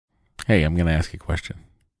Hey, I'm going to ask you a question.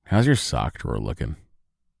 How's your sock drawer looking?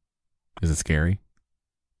 Is it scary?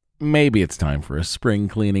 Maybe it's time for a spring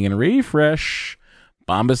cleaning and refresh.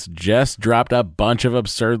 Bombas just dropped a bunch of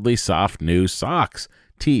absurdly soft new socks,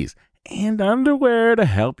 tees, and underwear to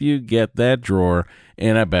help you get that drawer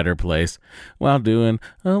in a better place while doing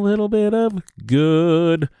a little bit of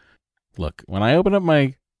good. Look, when I open up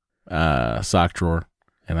my sock drawer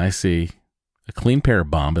and I see a clean pair of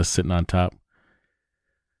Bombas sitting on top,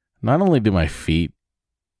 not only do my feet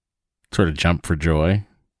sort of jump for joy,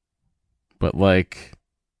 but like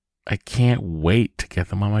I can't wait to get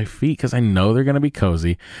them on my feet because I know they're going to be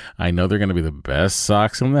cozy. I know they're going to be the best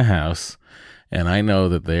socks in the house, and I know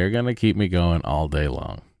that they're going to keep me going all day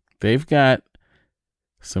long. They've got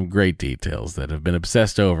some great details that have been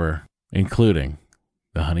obsessed over, including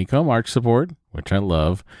the honeycomb arch support, which I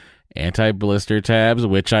love, anti-blister tabs,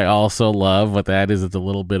 which I also love. What that is, it's a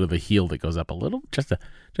little bit of the heel that goes up a little, just a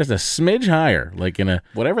smidge higher, like in a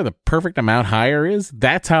whatever the perfect amount higher is.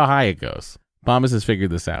 That's how high it goes. Bombas has figured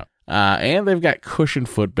this out. And they've got cushioned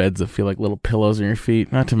footbeds that feel like little pillows on your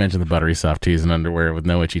feet, not to mention the buttery soft tees and underwear with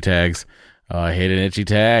no itchy tags. Oh, I hate an itchy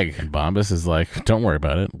tag. And Bombas is like, don't worry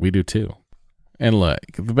about it. We do too. And look,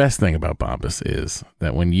 the best thing about Bombas is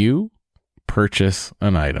that when you purchase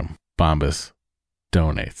an item, Bombas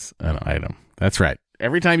donates an item. That's right.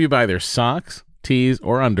 Every time you buy their socks, tees,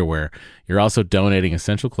 or underwear, you're also donating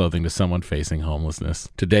essential clothing to someone facing homelessness.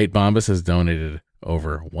 To date, Bombas has donated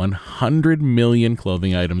over 100 million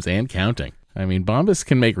clothing items and counting. I mean, Bombas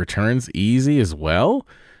can make returns easy as well.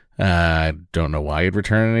 I don't know why you'd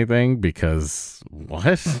return anything because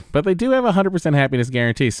what? But they do have a 100% happiness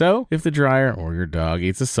guarantee. So if the dryer or your dog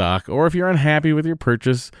eats a sock, or if you're unhappy with your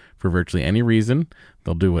purchase for virtually any reason,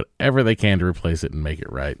 they'll do whatever they can to replace it and make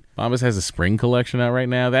it right. Bombas has a spring collection out right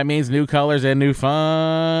now. That means new colors and new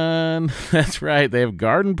fun. That's right. They have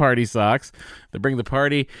garden party socks that bring the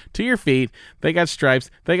party to your feet. They got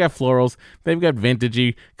stripes. They got florals. They've got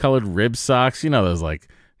vintagey colored rib socks. You know, those like,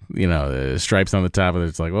 stripes on the top of it.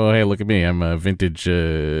 It's like, oh, hey, look at me. I'm a vintage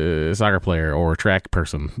soccer player or track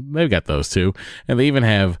person. They've got those too. And they even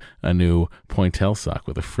have a new pointelle sock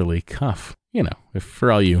with a frilly cuff. You know, if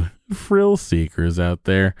for all you frill seekers out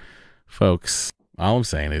there, folks, all I'm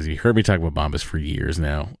saying is you heard me talk about Bombas for years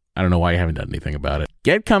now. I don't know why you haven't done anything about it.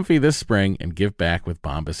 Get comfy this spring and give back with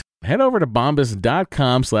Bombas. Head over to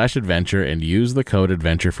bombas.com/adventure and use the code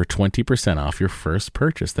adventure for 20% off your first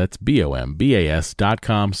purchase. That's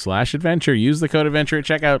bombas.com/adventure. Use the code adventure at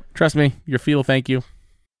checkout. Trust me, your feet will thank you.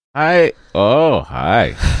 Hi.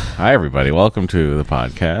 Hi, everybody. Welcome to the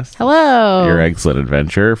podcast. Hello. Your excellent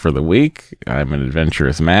adventure for the week. I'm an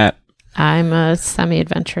adventurous Matt. I'm a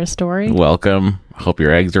semi-adventurous Dory. Welcome. Hope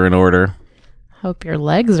your eggs are in order. Hope your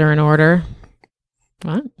legs are in order.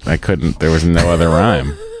 What? There was no other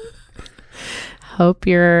rhyme. Hope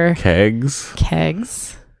your kegs.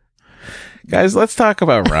 Guys, let's talk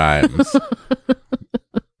about rhymes.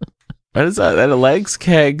 What is that? That legs,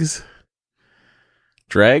 kegs,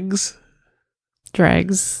 dregs?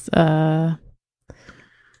 Dregs. It's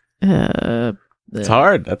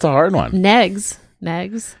hard. That's a hard one. Negs.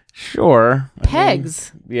 Sure.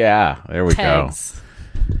 Pegs. Yeah, there we go.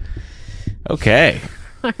 Okay.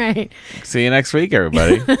 All right. See you next week,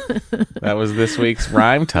 everybody. That was this week's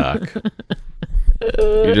Rhyme Talk.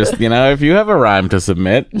 You just, if you have a rhyme to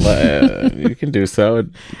submit, you can do so at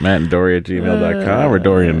mattanddory@gmail.com or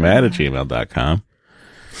doryandmatt@gmail.com.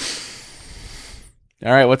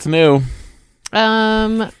 All right, what's new?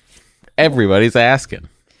 Everybody's asking.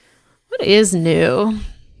 What is new?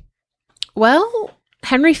 Well,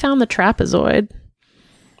 Henry found the trapezoid.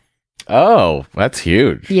 Oh, that's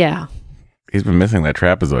huge. Yeah. He's been missing that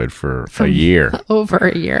trapezoid for a year. Over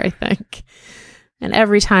a year, I think. And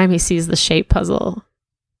every time he sees the shape puzzle,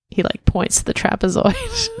 he points to the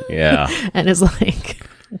trapezoid. Yeah. And is like,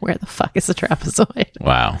 where the fuck is the trapezoid?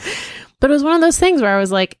 Wow. But it was one of those things where I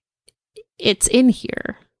was like, it's in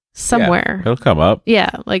here somewhere. Yeah, it'll come up.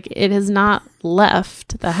 Yeah. It has not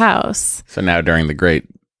left the house. So now during the great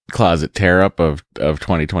closet tear up of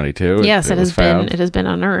 2022. Yes, it has been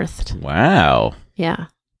unearthed. Wow. Yeah.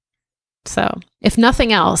 So if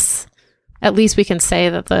nothing else, at least we can say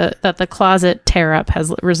that the closet tear up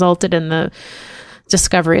has resulted in the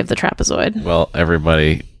discovery of the trapezoid. Well,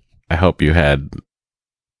 everybody, I hope you had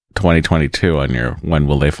 2022 on your when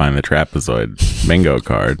will they find the trapezoid bingo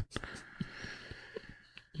card.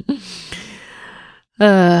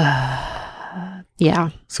 Yeah.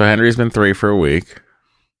 So Henry's been 3 for a week.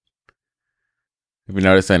 Have you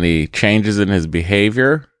noticed any changes in his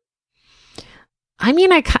behavior? I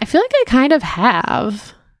mean, I feel like I kind of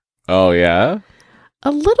have. Oh, yeah?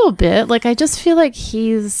 A little bit. I just feel like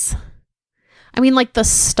he's I mean, like the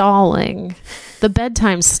stalling, the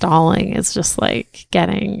bedtime stalling is just like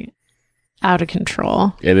getting out of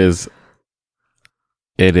control. It is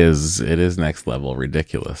next level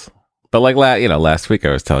ridiculous. But like last week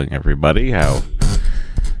I was telling everybody how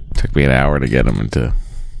it took me an hour to get him into.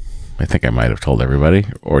 I think I might have told everybody,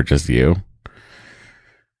 or just you.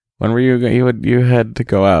 When were you had to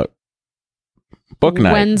go out? Book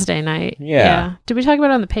night. Wednesday night. Yeah. Did we talk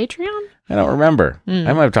about it on the Patreon? I don't remember.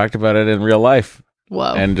 I might have talked about it in real life.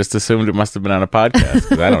 Whoa. And just assumed it must have been on a podcast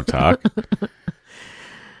because I don't talk.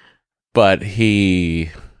 But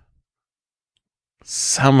he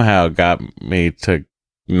somehow got me to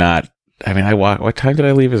not. I mean, what time did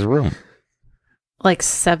I leave his room? Like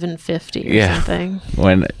 7:50 or something.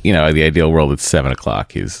 When, the ideal world, it's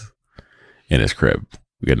 7:00. He's in his crib,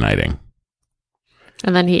 good nighting.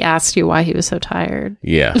 And then he asked you why he was so tired.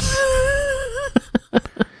 Yes.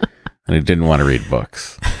 And he didn't want to read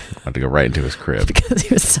books. He wanted to go right into his crib. Because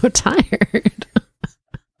he was so tired.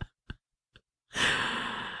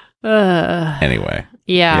 Anyway.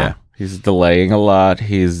 Yeah. He's delaying a lot.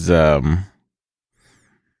 He's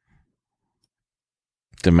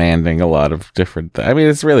demanding a lot of different I mean,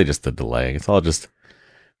 it's really just the delaying. It's all just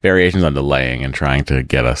variations on delaying and trying to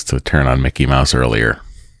get us to turn on Mickey Mouse earlier.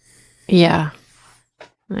 Yeah.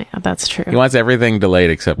 Yeah, that's true. He wants everything delayed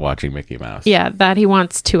except watching Mickey Mouse. Yeah, that he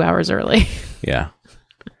wants 2 hours early. Yeah.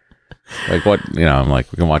 Like what, I'm like,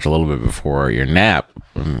 we can watch a little bit before your nap.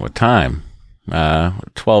 What time?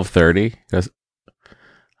 12:30. Goes,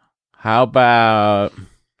 how about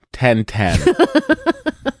 10:10?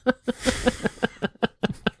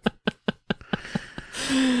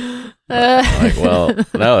 Like, well,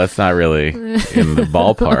 no, that's not really in the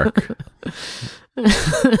ballpark.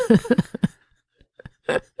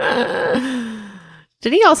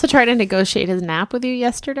 Did he also try to negotiate his nap with you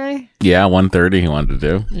yesterday? Yeah, 1:30 he wanted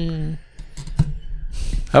to do.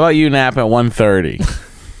 How about you nap at 1:30?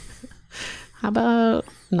 How about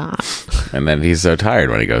not? And then he's so tired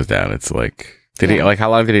when he goes down. It's like, how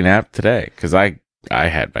long did he nap today? Because I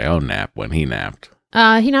had my own nap when he napped.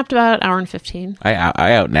 He napped about an hour and 15. I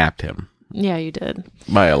out-napped him. Yeah, you did.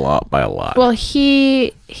 By a lot. Well,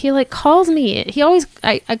 he like calls me. He always,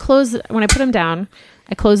 I close, when I put him down,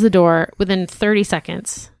 I close the door within 30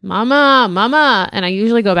 seconds. Mama. And I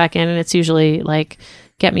usually go back in and it's usually like,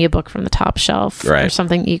 get me a book from the top shelf or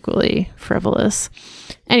something equally frivolous.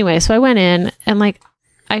 Anyway, so I went in and like,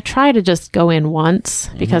 I try to just go in once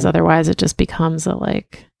because otherwise it just becomes a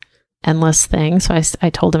like endless thing. So I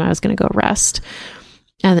told him I was going to go rest.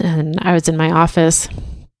 And then I was in my office.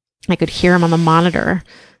 I could hear him on the monitor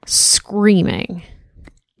screaming.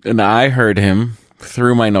 And I heard him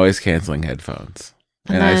through my noise canceling headphones.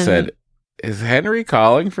 And I said, is Henry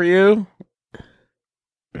calling for you?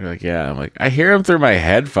 They're like, yeah. I'm like, I hear him through my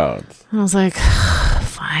headphones. I was like,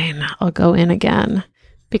 fine, I'll go in again.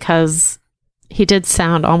 Because he did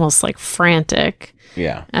sound almost like frantic.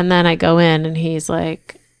 Yeah. And then I go in and he's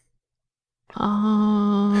like,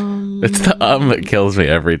 It's the that kills me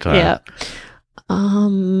every time. Yeah.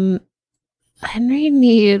 Henry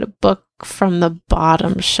need a book from the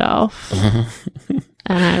bottom shelf.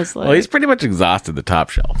 And I was like, well, he's pretty much exhausted the top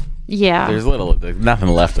shelf. Yeah. There's nothing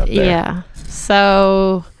left up there. Yeah.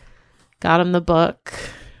 So got him the book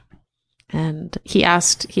and he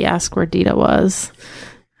asked where Dita was.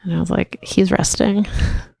 And I was like, he's resting.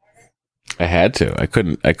 I had to. I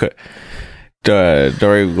could. Dory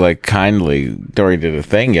Dory did a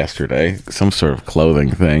thing yesterday, some sort of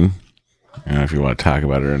clothing thing. I don't know if you want to talk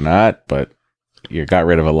about it or not, but you got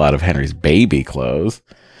rid of a lot of Henry's baby clothes.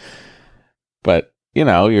 But you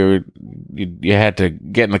had to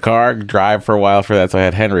get in the car, drive for a while for that, so I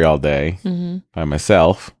had Henry all day by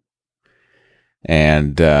myself.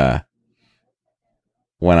 And when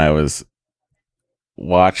I was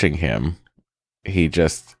watching him, he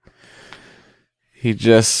just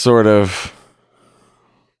sort of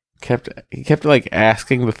kept like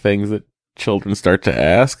asking the things that children start to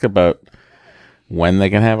ask about when they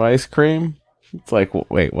can have ice cream. It's like,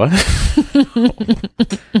 wait, what?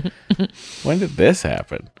 When did this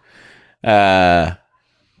happen? And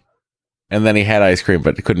then he had ice cream,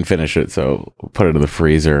 but couldn't finish it, so put it in the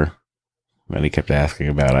freezer. Then he kept asking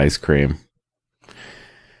about ice cream.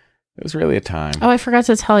 It was really a time. Oh, I forgot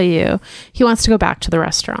to tell you. He wants to go back to the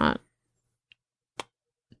restaurant.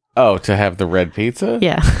 Oh, to have the red pizza?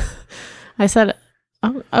 Yeah. I said,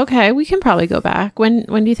 oh, okay, we can probably go back. When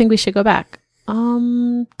do you think we should go back?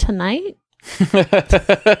 Tonight?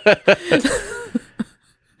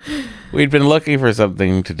 We'd been looking for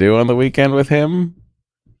something to do on the weekend with him.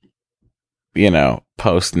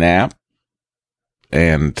 Post nap.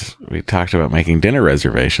 and we talked about making dinner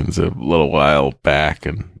reservations a little while back,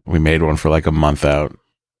 and we made one for like a month out.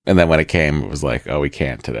 And then when it came, it was like, oh, we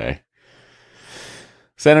can't today.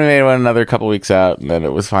 So then we made one another couple weeks out, and then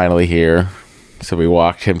it was finally here. So we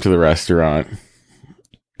walked him to the restaurant,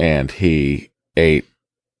 and he ate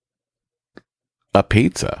a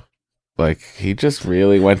pizza. Like, he just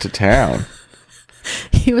really went to town.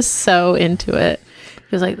 He was so into it.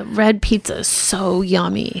 He was like, the red pizza is so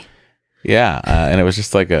yummy. Yeah, and it was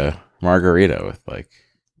just like a margarita with like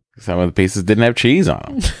some of the pieces didn't have cheese on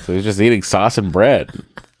them. So he was just eating sauce and bread.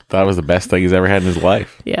 Thought it was the best thing he's ever had in his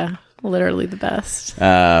life. Yeah, literally the best.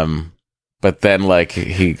 But then like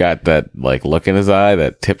he got that like look in his eye,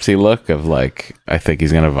 that tipsy look of like, I think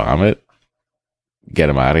he's gonna vomit. Get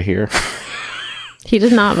him out of here. He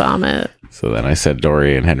did not vomit. So then I sent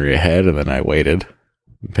Dory and Henry ahead, and then I waited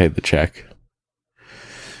and paid the check.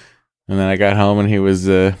 And then I got home, and he was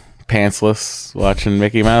pantsless watching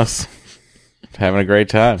Mickey Mouse, having a great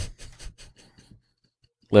time,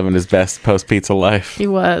 living his best post-pizza life. He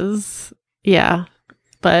was, yeah.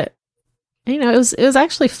 But you know, it was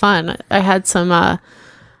actually fun. I had some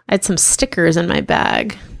stickers in my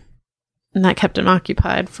bag, and that kept him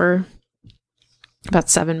occupied for about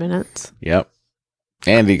 7 minutes. Yep.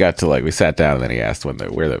 And he got to like, we sat down, and then he asked when we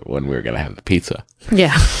were going to have the pizza.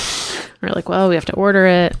 Yeah. We're like, well, we have to order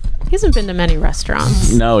it. He hasn't been to many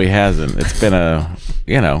restaurants. No, he hasn't. It's been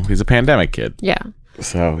he's a pandemic kid. Yeah.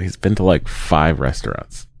 So he's been to like 5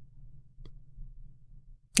 restaurants.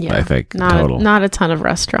 Yeah. I think not a ton of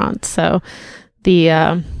restaurants. So but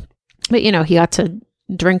you know, he got to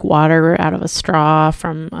drink water out of a straw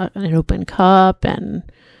from an open cup, and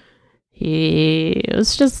he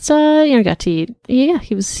was just, got to eat. Yeah,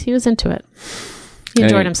 he was into it. He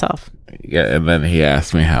enjoyed himself. Yeah, and then he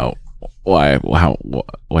asked me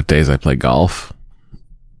what days I play golf,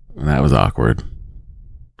 and that was awkward.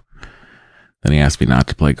 Then he asked me not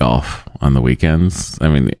to play golf on the weekends. I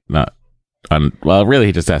mean, really,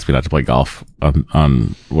 he just asked me not to play golf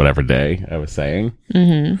on whatever day I was saying.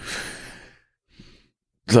 Mm-hmm.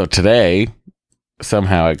 So today,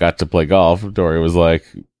 somehow I got to play golf. Dory was like,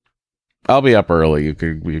 I'll be up early. You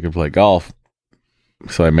could play golf.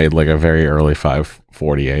 So I made like a very early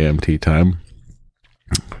 5:40 a.m. tee time.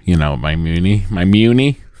 You know, my muni.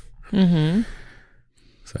 Mm-hmm.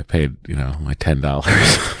 So I paid, my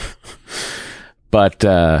 $10. But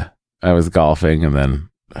I was golfing, and then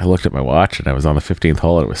I looked at my watch, and I was on the 15th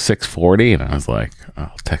hole, and it was 6:40, and I was like,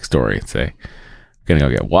 I'll text Dory and say, I'm going to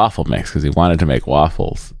go get waffle mix, because he wanted to make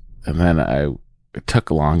waffles. And then it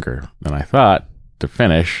took longer than I thought to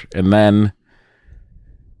finish, and then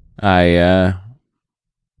I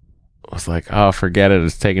was like, oh, forget it,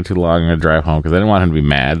 it's taking too long, I'm going to drive home, because I didn't want him to be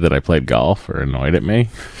mad that I played golf or annoyed at me.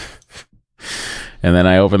 And then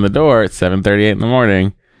I opened the door at 7:38 in the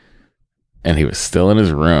morning, and he was still in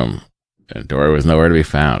his room, and Dory was nowhere to be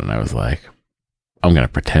found, and I was like, I'm going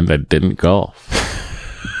to pretend I didn't golf.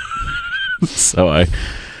 So I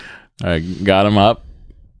got him up,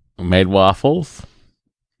 made waffles,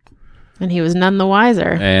 and he was none the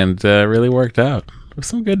wiser, and really worked out. It was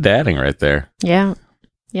some good dadding right there. Yeah,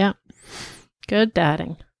 good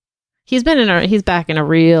dadding. He's back in a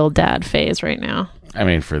real dad phase right now. I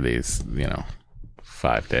mean, for these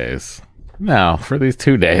 5 days. No, for these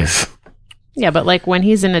 2 days. Yeah, but like when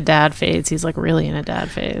he's in a dad phase, he's like really in a dad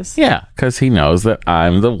phase. Yeah, because he knows that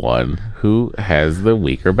I'm the one who has the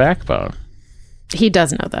weaker backbone. He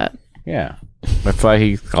does know that. Yeah. That's why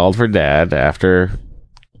he called for Dad after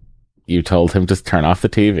you told him to turn off the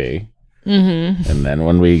TV. Mm-hmm. And then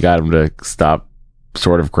when we got him to stop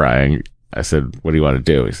sort of crying, I said, what do you want to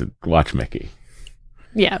do? He said, watch Mickey.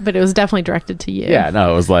 Yeah, but it was definitely directed to you. Yeah,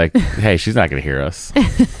 no, it was like, hey, she's not going to hear us.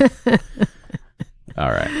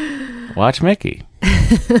 All right. Watch Mickey.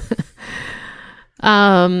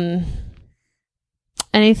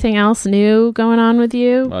 Anything else new going on with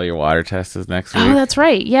you? Well, your water test is next week. Oh, that's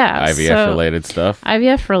right. Yeah. IVF related stuff.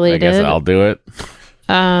 IVF related. I guess I'll do it.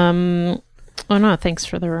 Oh no, thanks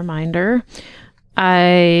for the reminder.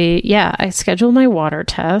 I scheduled my water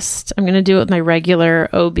test. I'm going to do it with my regular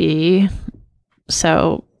OB.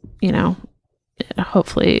 So,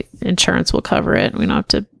 hopefully insurance will cover it. We don't have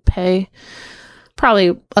to pay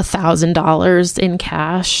probably $1,000 in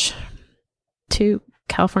cash to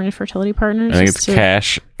California Fertility Partners. I think it's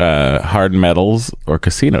cash, hard metals, or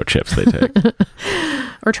casino chips they take.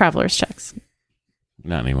 Or traveler's checks.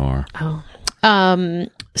 Not anymore. Oh.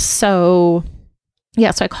 So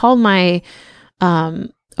I called my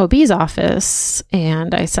OB's office,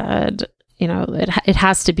 and I said, it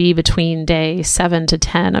has to be between day 7 to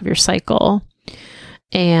 10 of your cycle.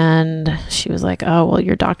 And she was like, oh, well,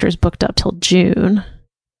 your doctor's booked up till June.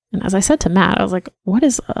 And as I said to Matt, I was like, what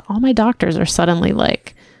is, all my doctors are suddenly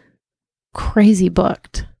like crazy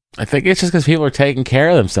booked. I think it's just because people are taking care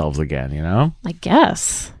of themselves again, you know? I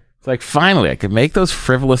guess. It's like, finally, I could make those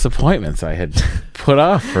frivolous appointments I had put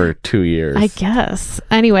off for 2 years. I guess.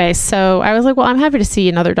 Anyway, so I was like, well, I'm happy to see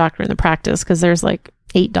another doctor in the practice because there's like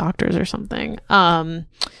 8 doctors or something.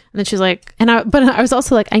 And then she's like, but I was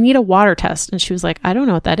also like, I need a water test. And she was like, I don't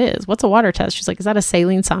know what that is. What's a water test? She's like, is that a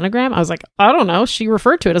saline sonogram? I was like, I don't know. She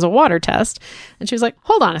referred to it as a water test. And she was like,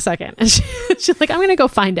 hold on a second. And she's like, I'm going to go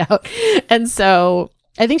find out. And so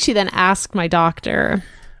I think she then asked my doctor.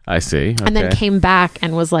 I see. Okay. And then came back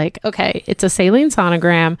and was like, okay, it's a saline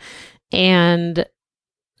sonogram. And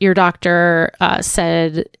your doctor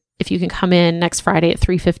said, if you can come in next Friday at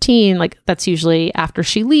 3:15, like that's usually after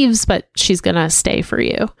she leaves, but she's going to stay for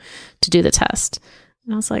you to do the test.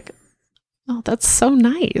 And I was like, oh, that's so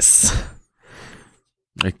nice.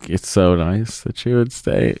 Like, it's so nice that she would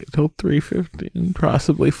stay till 3:15,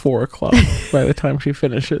 possibly 4 o'clock by the time she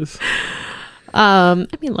finishes. I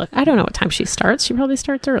mean, look, I don't know what time she starts. She probably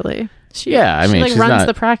starts early. She like she's runs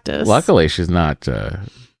the practice. Luckily, she's not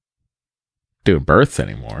doing births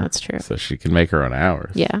anymore. That's true. So she can make her own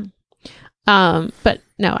hours. Yeah. But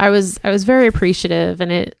no, I was very appreciative,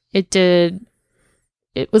 and it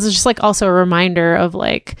was just like also a reminder of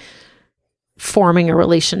like forming a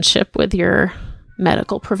relationship with your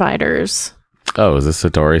medical providers. Oh, is this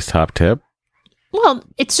Satori's top tip? Well,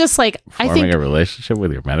 it's just like Forming a relationship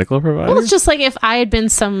with your medical provider? Well, it's just like if I had been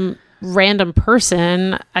some random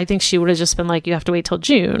person, I think she would have just been like, you have to wait till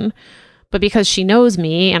June. But because she knows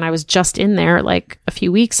me and I was just in there like a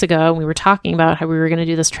few weeks ago and we were talking about how we were going to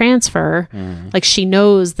do this transfer, like she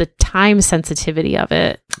knows the time sensitivity of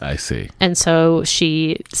it. I see. And so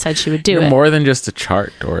she said she would do it. You're more than just a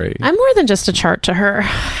chart, Dory. I'm more than just a chart to her.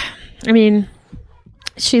 I mean,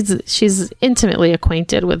 she's intimately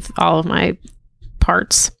acquainted with all of my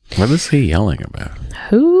parts. What is he yelling about?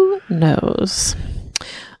 Who knows?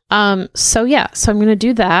 So I'm going to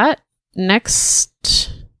do that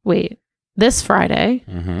this Friday.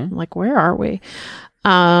 I'm like, where are we?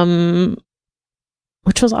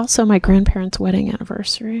 Which was also my grandparents' wedding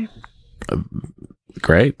anniversary.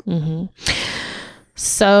 Great.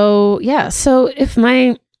 So if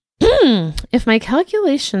my if my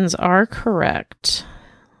calculations are correct,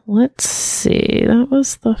 let's see. That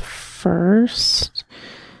was the first.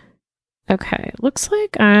 Okay, looks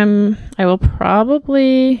like I will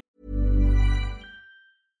probably.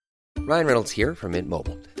 Ryan Reynolds here from Mint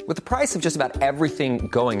Mobile. With the price of just about everything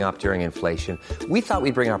going up during inflation, we thought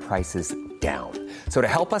we'd bring our prices down. So to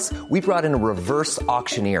help us, we brought in a reverse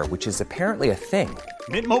auctioneer, which is apparently a thing.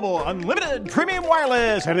 Mint Mobile Unlimited Premium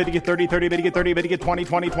Wireless. How to get 30, 30, bit to get 30, bit to get 20,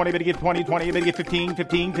 20, 20, bit to get 20, 20, bit to get 15,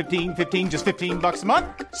 15, 15, 15, just $15 a month?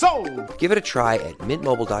 Sold! Give it a try at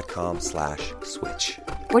mintmobile.com/switch.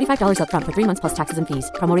 $45 up front for 3 months plus taxes and fees.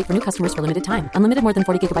 Promo rate for new customers for limited time. Unlimited more than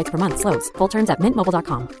 40 gigabytes per month. Slows full terms at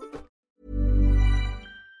mintmobile.com.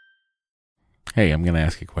 Hey, I'm going to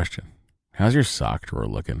ask you a question. How's your sock drawer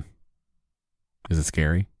looking? Is it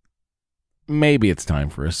scary? Maybe it's time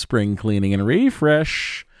for a spring cleaning and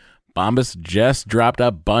refresh. Bombas just dropped a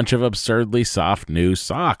bunch of absurdly soft new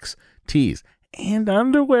socks, tees, and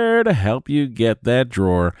underwear to help you get that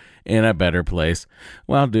drawer in a better place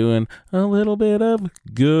while doing a little bit of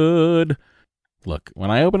good. Look, when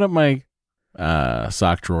I open up my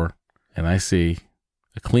sock drawer and I see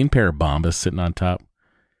a clean pair of Bombas sitting on top,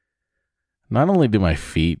 not only do my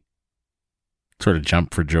feet sort of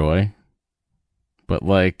jump for joy, but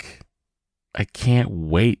like I can't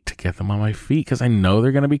wait to get them on my feet because I know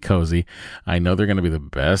they're going to be cozy. I know they're going to be the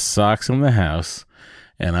best socks in the house,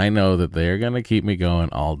 and I know that they're going to keep me going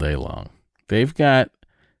all day long. They've got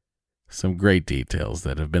some great details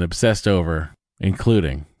that have been obsessed over,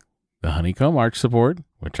 including the honeycomb arch support,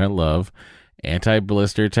 which I love,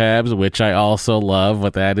 anti-blister tabs, which I also love.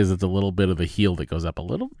 What that is, it's a little bit of the heel that goes up a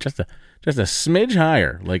little, just a smidge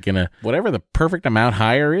higher, like in a whatever the perfect amount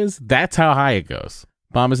higher is. That's how high it goes.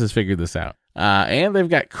 Bombas has figured this out. And they've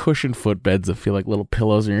got cushioned footbeds that feel like little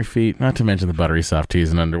pillows on your feet, not to mention the buttery soft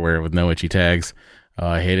tees and underwear with no itchy tags. Oh,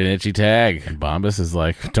 I hate an itchy tag. And Bombas is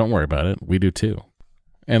like, don't worry about it. We do too.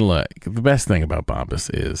 And look, the best thing about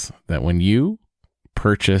Bombas is that when you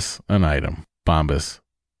purchase an item, Bombas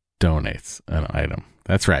donates an item.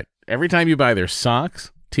 That's right. Every time you buy their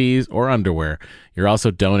socks, tees, or underwear, you're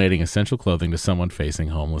also donating essential clothing to someone facing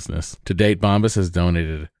homelessness. To date, Bombas has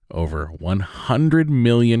donated over 100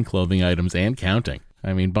 million clothing items and counting.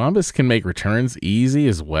 I mean, Bombas can make returns easy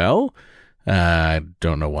as well. I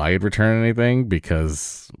don't know why you'd return anything,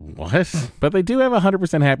 because what? But they do have a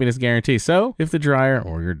 100% happiness guarantee. So if the dryer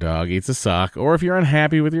or your dog eats a sock, or if you're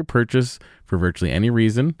unhappy with your purchase for virtually any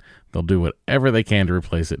reason, they'll do whatever they can to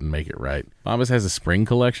replace it and make it right. Bombas has a spring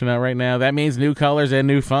collection out right now. That means new colors and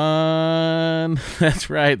new fun. That's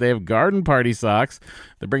right. They have garden party socks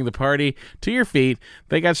that bring the party to your feet.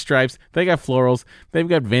 They got stripes. They got florals. They've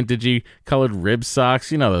got vintagey colored rib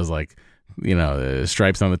socks. You know, those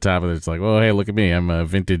stripes on the top of it. It's like, oh, hey, look at me. I'm a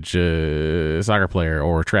vintage soccer player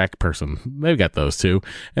or track person. They've got those too.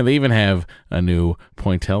 And they even have a new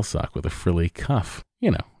pointelle sock with a frilly cuff.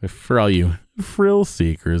 You know, if for all you frill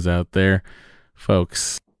seekers out there,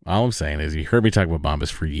 folks, all I'm saying is you heard me talk about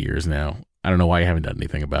Bombas for years now. I don't know why you haven't done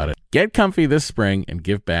anything about it. Get comfy this spring and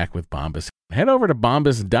give back with Bombas. Head over to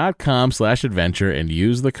bombas.com/adventure and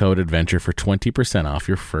use the code adventure for 20% off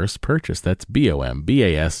your first purchase. That's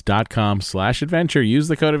bombas.com/adventure. Use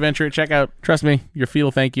the code adventure at checkout. Trust me, your feet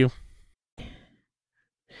will thank you.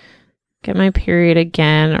 Get my period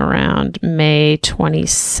again around May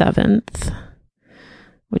 27th,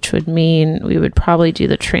 which would mean we would probably do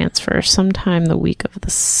the transfer sometime the week of the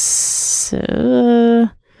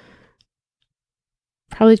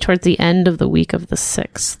probably towards the end of the week of the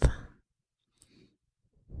 6th.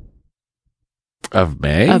 Of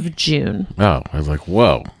May? Of June. Oh, I was like,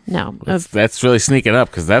 whoa. No. That's really sneaking up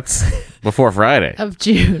because that's before Friday. Of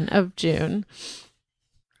June.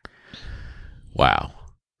 Wow.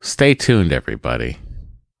 Stay tuned, everybody.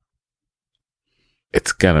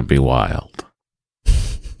 It's going to be wild.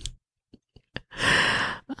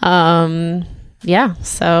 Yeah.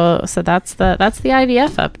 So that's the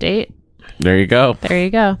IVF update. There you go.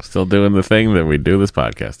 Still doing the thing that we do this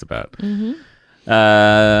podcast about. Mm-hmm.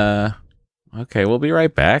 Okay, we'll be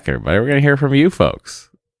right back, everybody. We're going to hear from you folks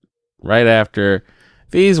right after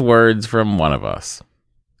these words from one of us.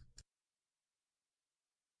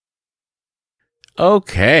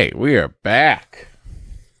 Okay, we are back.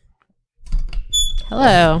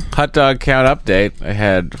 Hello. Hot dog count update. I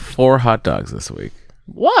had 4 hot dogs this week.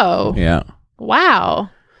 Whoa. Yeah. Wow.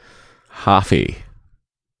 Hoffy.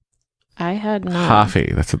 I had not.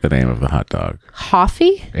 Hoffy. That's the name of the hot dog.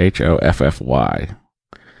 Hoffy? Hoffy.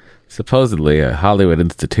 Supposedly a Hollywood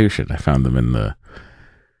institution. I found them in the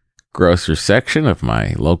grocery section of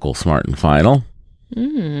my local Smart and Final.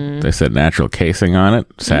 They said natural casing on it.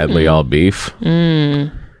 Sadly, all beef. I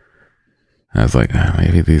was like,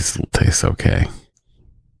 maybe these will taste okay.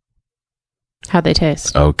 How'd they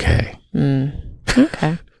taste? Okay.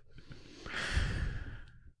 Okay.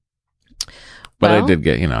 But I did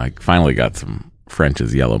get, I finally got some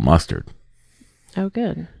French's yellow mustard. Oh,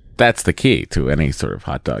 good. That's the key to any sort of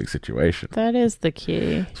hot dog situation. That is the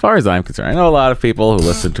key. As far as I'm concerned, I know a lot of people who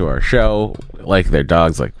listen to our show like their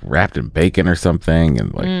dogs like wrapped in bacon or something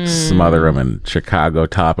and like smother them in Chicago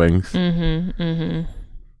toppings.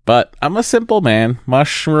 But I'm a simple man.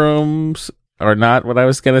 Mushrooms are not what I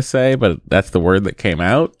was going to say, but that's the word that came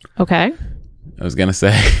out. Okay. I was going to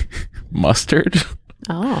say mustard.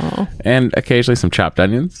 Oh. And occasionally some chopped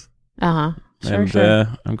onions. Sure,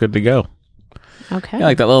 and I'm good to go. Okay. Yeah,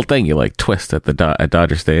 like that little thing you like twist at the at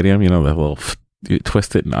Dodger Stadium, the little you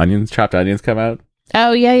twist it and chopped onions come out.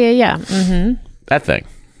 Oh, yeah. That thing.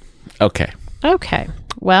 Okay.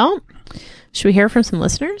 Well, should we hear from some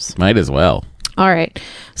listeners? Might as well. All right.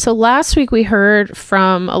 So last week we heard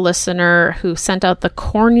from a listener who sent out the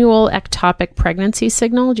cornual ectopic pregnancy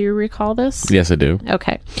signal. Do you recall this? Yes, I do.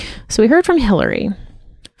 Okay. So we heard from Hillary,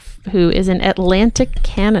 who is in Atlantic,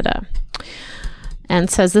 Canada, and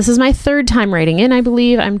says, this is my 3rd time writing in. I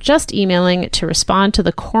believe I'm just emailing to respond to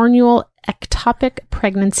the cornual ectopic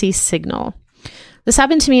pregnancy signal. This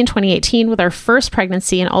happened to me in 2018 with our first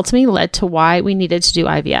pregnancy and ultimately led to why we needed to do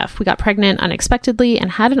IVF. We got pregnant unexpectedly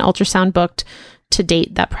and had an ultrasound booked to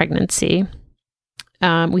date that pregnancy.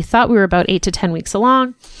 We thought we were about 8 to 10 weeks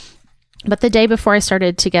along, but the day before I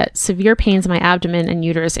started to get severe pains in my abdomen and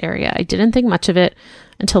uterus area. I didn't think much of it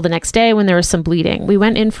until the next day when there was some bleeding. We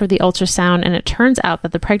went in for the ultrasound and it turns out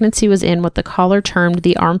that the pregnancy was in what the caller termed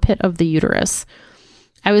the armpit of the uterus.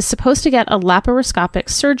 I was supposed to get a laparoscopic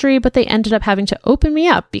surgery, but they ended up having to open me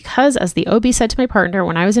up because, as the OB said to my partner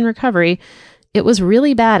when I was in recovery, it was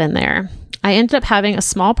really bad in there. I ended up having a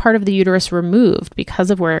small part of the uterus removed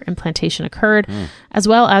because of where implantation occurred, as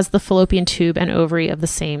well as the fallopian tube and ovary of the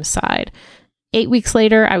same side. 8 weeks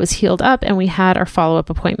later, I was healed up and we had our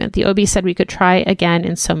follow-up appointment. The OB said we could try again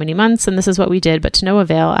in so many months, and this is what we did, but to no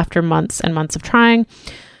avail after months and months of trying.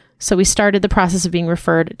 So we started the process of being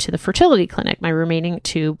referred to the fertility clinic. My remaining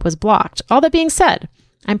tube was blocked. All that being said,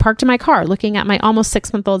 I'm parked in my car looking at my almost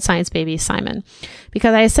 6-month-old science baby, Simon.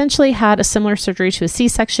 Because I essentially had a similar surgery to a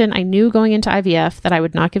C-section, I knew going into IVF that I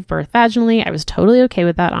would not give birth vaginally. I was totally okay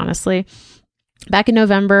with that, honestly. Back in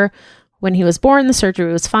November, when he was born, the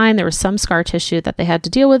surgery was fine. There was some scar tissue that they had to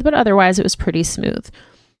deal with, but otherwise it was pretty smooth.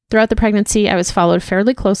 Throughout the pregnancy, I was followed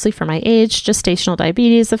fairly closely for my age, gestational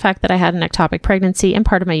diabetes, the fact that I had an ectopic pregnancy and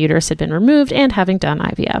part of my uterus had been removed, and having done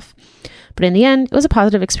IVF. But in the end, it was a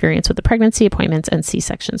positive experience with the pregnancy, appointments, and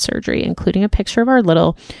C-section surgery, including a picture of our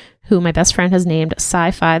little, who my best friend has named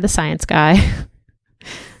Sci-Fi the Science Guy.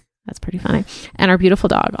 That's pretty funny. And our beautiful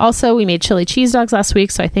dog. Also, we made chili cheese dogs last week,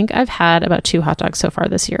 so I think I've had about 2 hot dogs so far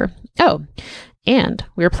this year. Oh, and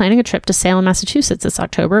we are planning a trip to Salem, Massachusetts this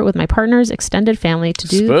October with my partner's extended family to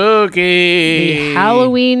do Spooky! the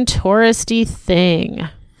Halloween touristy thing.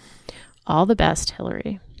 All the best,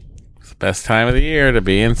 Hillary. It's the best time of the year to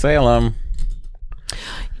be in Salem. You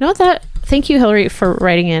know what that? Thank you, Hillary, for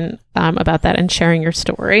writing in about that and sharing your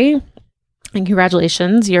story. And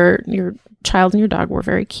congratulations, your child and your dog were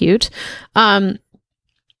very cute. This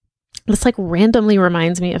like randomly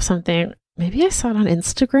reminds me of something. Maybe I saw it on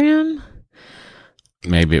Instagram.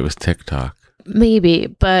 Maybe it was TikTok. Maybe,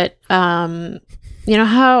 but you know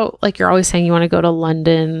how like you're always saying you want to go to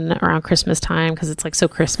London around Christmas time because it's like so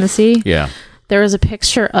Christmassy. Yeah. There was a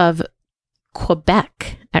picture of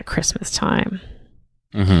Quebec at Christmas time.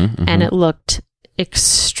 And it looked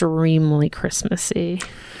extremely Christmassy.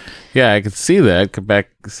 Yeah, I could see that. Quebec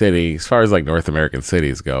City, as far as like North American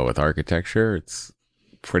cities go with architecture, it's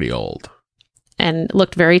pretty old. And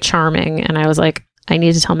looked very charming. And I was like, I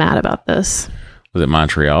need to tell Matt about this. Was it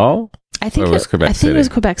Montreal? I think it was Quebec City. It was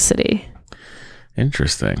Quebec City.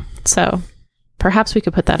 Interesting. So perhaps we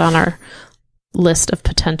could put that on our list of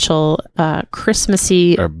potential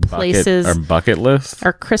Christmassy places. Our bucket list?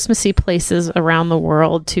 Our Christmassy places around the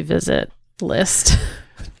world to visit list.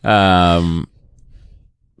 I'm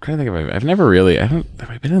trying to think if I've never really, have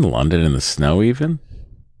I been in London in the snow even?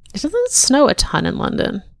 It doesn't snow a ton in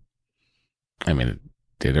London. I mean, it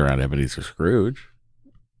did around Ebenezer Scrooge.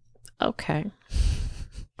 Okay.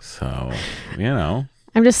 So, you know.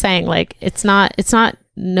 I'm just saying, like, it's not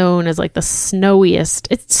known as like the snowiest.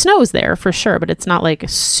 It snows there for sure, but it's not like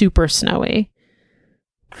super snowy.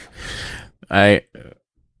 We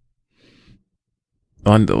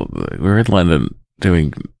were in London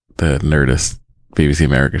doing the Nerdist BBC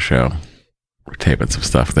America show. We're taping some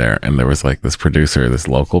stuff there, and there was like this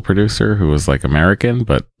local producer who was like American,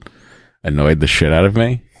 but annoyed the shit out of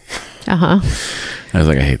me. I was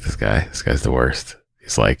like, I hate this guy. This guy's the worst.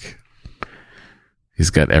 He's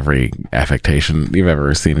got every affectation you've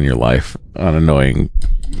ever seen in your life on annoying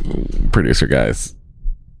producer guys.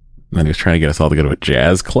 And then he was trying to get us all to go to a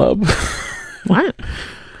jazz club. What?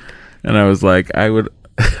 And I was like,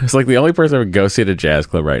 it's like the only person I would go see at a jazz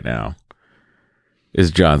club right now is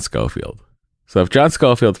John Scofield. So if John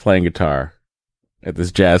Scofield's playing guitar at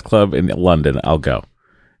this jazz club in London, I'll go.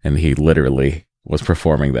 And he literally was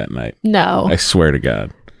performing that night. No. I swear to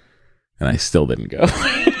God. And I still didn't go.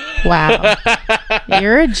 Wow.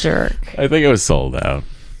 You're a jerk. I think it was sold out.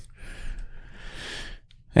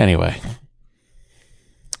 Anyway.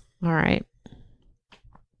 All right.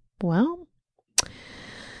 Well,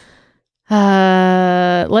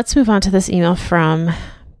 let's move on to this email from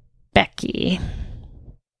Becky.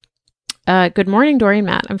 Good morning, Dory and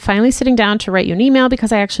Matt. I'm finally sitting down to write you an email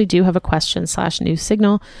because I actually do have a question/new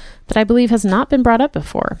signal that I believe has not been brought up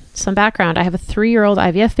before. Some background. I have a 3-year-old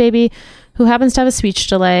IVF baby who happens to have a speech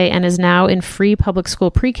delay and is now in free public school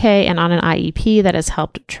pre-K and on an IEP that has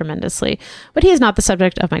helped tremendously. But he is not the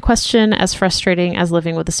subject of my question, as frustrating as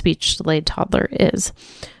living with a speech delayed toddler is.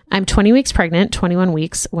 I'm 20 weeks pregnant, 21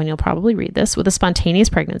 weeks when you'll probably read this, with a spontaneous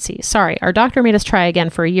pregnancy. Sorry, our doctor made us try again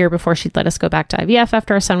for a year before she'd let us go back to IVF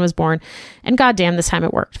after our son was born, and goddamn, this time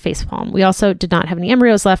it worked. Facepalm. We also did not have any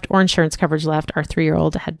embryos left or insurance coverage left. Our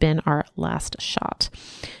 3-year-old had been our last shot.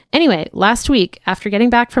 Anyway, last week, after getting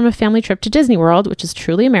back from a family trip to Disney World, which is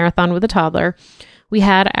truly a marathon with a toddler, we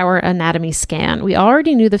had our anatomy scan. We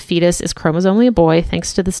already knew the fetus is chromosomally a boy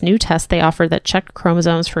thanks to this new test they offer that checked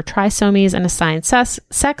chromosomes for trisomies and assigned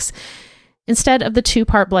sex instead of the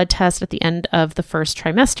 2-part blood test at the end of the first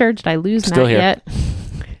trimester. Did I lose Still Matt here. yet?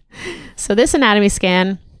 So this anatomy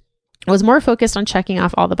scan was more focused on checking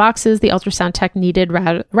off all the boxes the ultrasound tech needed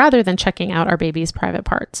rather than checking out our baby's private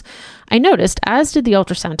parts. I noticed, as did the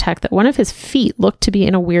ultrasound tech, that one of his feet looked to be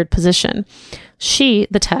in a weird position. She,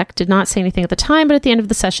 the tech, did not say anything at the time, but at the end of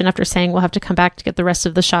the session, after saying we'll have to come back to get the rest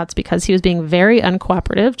of the shots because he was being very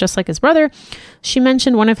uncooperative, just like his brother, she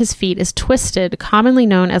mentioned one of his feet is twisted, commonly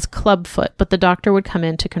known as clubfoot, but the doctor would come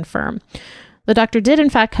in to confirm. The doctor did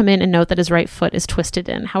in fact come in and note that his right foot is twisted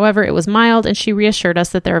in. However, it was mild, and she reassured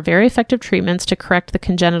us that there are very effective treatments to correct the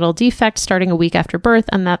congenital defect starting a week after birth,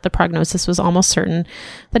 and that the prognosis was almost certain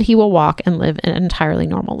that he will walk and live an entirely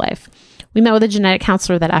normal life. We met with a genetic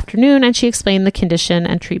counselor that afternoon, and she explained the condition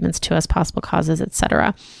and treatments to us, possible causes,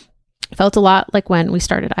 etc. Felt a lot like when we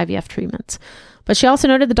started IVF treatments. But she also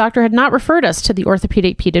noted the doctor had not referred us to the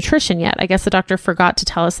orthopedic pediatrician yet. I guess the doctor forgot to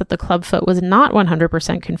tell us that the clubfoot was not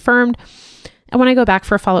 100% confirmed. And when I go back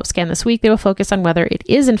for a follow-up scan this week, they will focus on whether it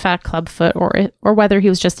is in fact clubfoot or whether he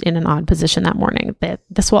was just in an odd position that morning.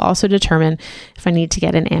 This will also determine if I need to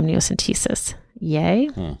get an amniocentesis. Yay.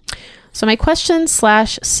 So my question /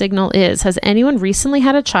 signal is, has anyone recently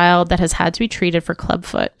had a child that has had to be treated for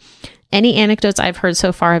clubfoot? Any anecdotes I've heard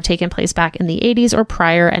so far have taken place back in the 80s or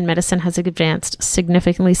prior, and medicine has advanced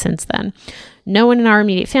significantly since then. No one in our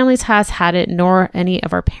immediate families has had it, nor any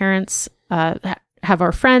of our parents have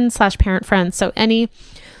our friends / parent friends. So any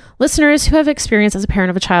listeners who have experience as a parent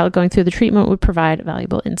of a child going through the treatment would provide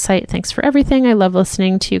valuable insight. Thanks for everything. I love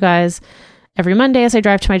listening to you guys every Monday as I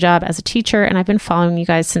drive to my job as a teacher, and I've been following you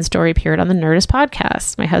guys since Dory appeared on the Nerdist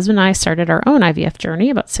podcast. My husband and I started our own IVF journey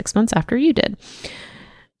about 6 months after you did.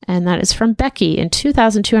 And that is from Becky in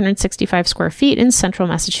 2,265 square feet in central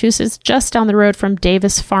Massachusetts, just down the road from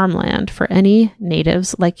Davis Farmland for any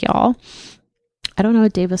natives like y'all. I don't know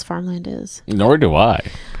what Davis Farmland is. Nor do I.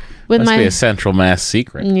 Must be a central Mass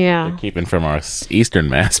secret. Yeah. They're keeping from our eastern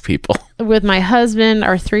Mass people. With my husband,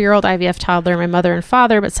 our 3-year-old IVF toddler, my mother and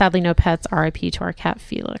father, but sadly no pets, RIP to our cat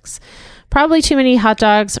Felix. Probably too many hot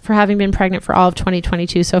dogs for having been pregnant for all of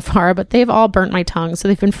 2022 so far, but they've all burnt my tongue, so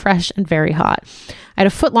they've been fresh and very hot. I had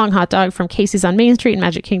a foot-long hot dog from Casey's on Main Street in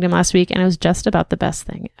Magic Kingdom last week, and it was just about the best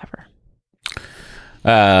thing ever.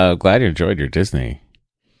 Glad you enjoyed your Disney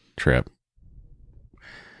trip.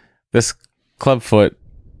 This clubfoot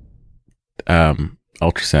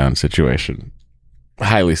ultrasound situation,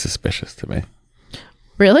 highly suspicious to me.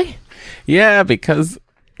 Really? Yeah, because,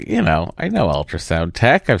 I know ultrasound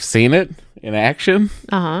tech. I've seen it in action.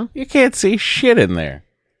 Uh-huh. You can't see shit in there.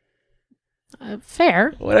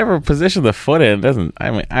 Fair. Whatever position the foot in doesn't,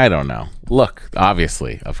 I don't know. Look,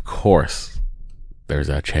 obviously, of course, there's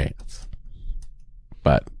a chance.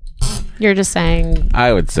 But you're just saying,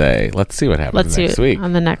 I would say, let's see what happens next week.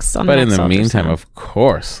 On the next But in the meantime, of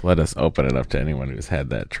course, let us open it up to anyone who's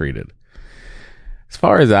had that treated. As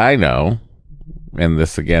far as I know, and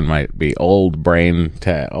this again might be old brain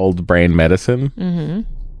medicine. Mm-hmm.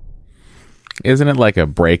 Isn't it like a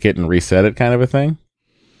break it and reset it kind of a thing?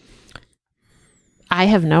 I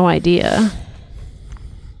have no idea.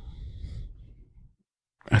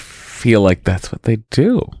 I feel like that's what they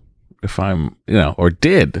do. If I'm, or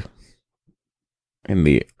did in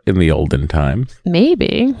the olden times.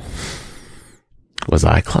 Maybe. Was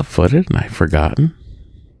I club-footed and I've forgotten?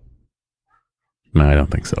 No, I don't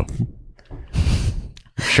think so.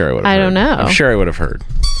 I'm sure I would have heard. I don't know. I'm sure I would have heard.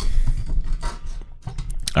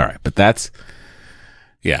 All right, but that's,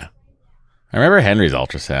 yeah. I remember Henry's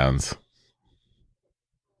ultrasounds.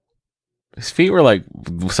 His feet were like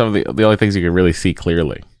some of the only things you could really see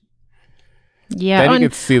clearly. Yeah, then you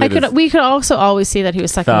could see that we could also always see that he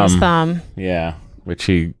was sucking his thumb. Yeah, which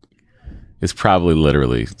he is probably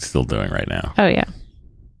literally still doing right now. Oh, yeah.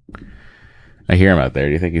 I hear him out there.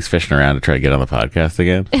 Do you think he's fishing around to try to get on the podcast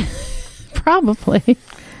again? Probably.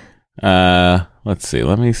 Let's see.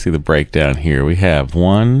 Let me see the breakdown here. We have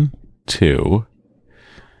 1, 2,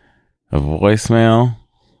 a voicemail,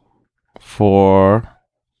 4,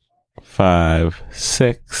 5,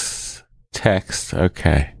 6, text.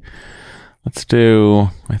 Okay. Let's do,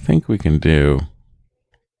 I think we can do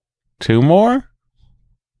 2 more.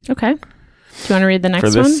 Okay. Do you want to read the next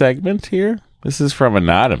one? For this segment here? This is from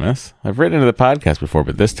Anonymous. I've written into the podcast before,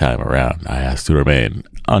 but this time around, I asked to remain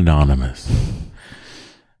anonymous.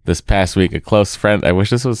 This past week, a close friend, I wish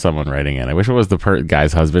this was someone writing in. I wish it was the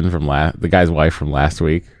guy's husband from the guy's wife from last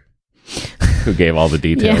week who gave all the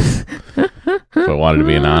details, but wanted to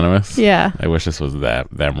be anonymous. Yeah. I wish this was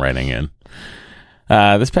them writing in.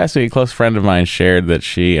 This past week, a close friend of mine shared that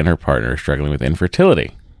she and her partner are struggling with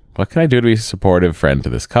infertility. What can I do to be a supportive friend to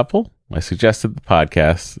this couple? I suggested the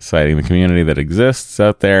podcast, citing the community that exists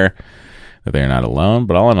out there, that they are not alone.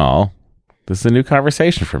 But all in all, this is a new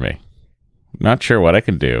conversation for me. Not sure what I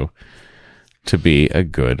can do to be a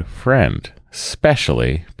good friend,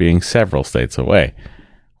 especially being several states away.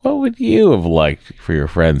 What would you have liked for your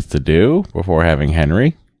friends to do before having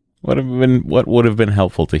Henry? What would have been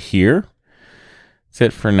helpful to hear? That's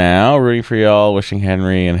it for now. Rooting for y'all. Wishing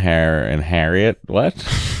Henry and Harriet. What?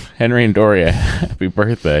 Henry and Doria, happy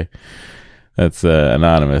birthday. That's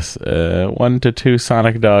anonymous. 1 to 2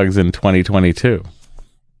 Sonic dogs in 2022.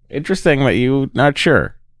 Interesting that you're not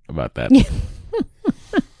sure about that.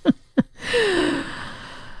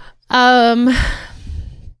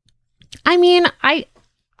 I mean, I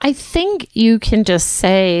think you can just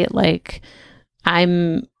say like,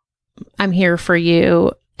 I'm here for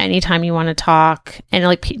you anytime you want to talk, and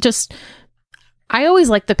like just I always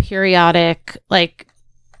like the periodic, like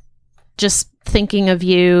just thinking of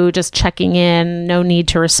you, just checking in, no need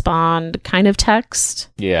to respond kind of text.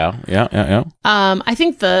 Yeah. I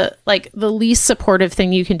think the least supportive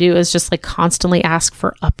thing you can do is just like constantly ask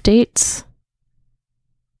for updates.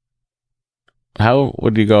 How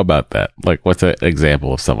would you go about that? Like, what's an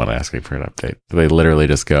example of someone asking for an update? Do they literally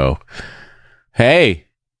just go, "Hey,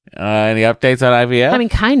 any updates on IVF?" I mean,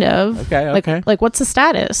 kind of. Okay. Like what's the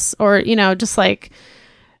status? Or, you know, just like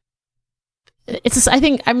it's just, I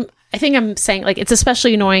think I'm saying like it's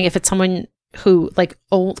especially annoying if it's someone who like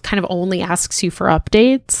kind of only asks you for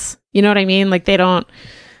updates. You know what I mean? Like they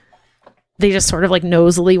just sort of like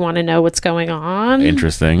nosily want to know what's going on.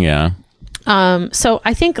 Interesting, yeah. So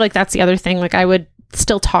I think like that's the other thing. Like I would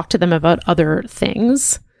still talk to them about other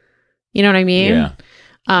things. You know what I mean?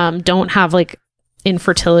 Yeah. Don't have like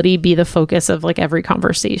infertility be the focus of like every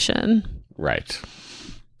conversation. Right.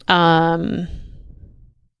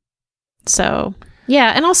 So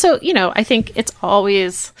yeah. And also, you know, I think it's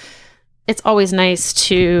always nice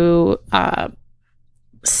to,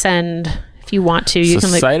 send, if you want to, you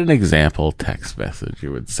can like cite an example text message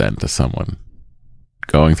you would send to someone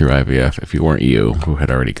going through IVF if you weren't you who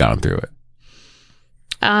had already gone through it.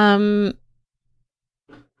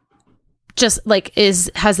 Just like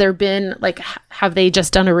has there been like have they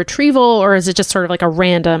just done a retrieval, or is it just sort of like a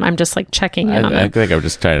random I'm just like checking in on it? I think I'm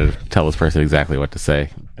just trying to tell this person exactly what to say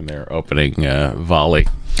in their opening volley.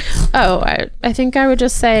 I think I would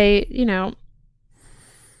just say, you know,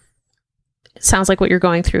 it sounds like what you're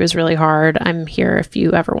going through is really hard. I'm here if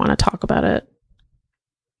you ever want to talk about it.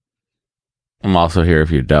 I'm also here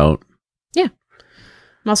if you don't. Yeah.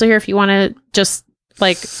 I'm also here if you want to just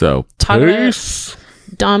like so talk peace.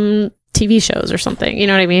 About dumb TV shows or something. You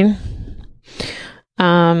know what I mean?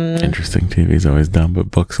 Interesting. TV's always dumb,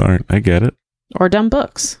 but books aren't. I get it. Or dumb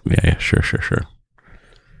books. Yeah, sure.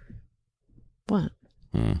 What?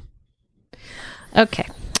 Okay.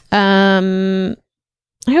 I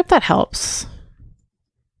hope that helps.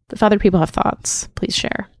 If other people have thoughts, please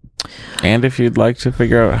share. And if you'd like to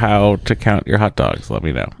figure out how to count your hot dogs, let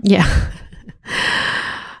me know. Yeah.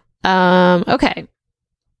 Okay.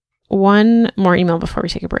 One more email before we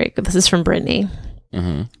take a break. This is from Brittany.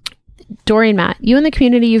 Mm-hmm. Doreen, Matt, you and the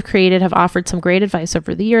community you've created have offered some great advice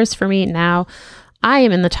over the years for me. Now I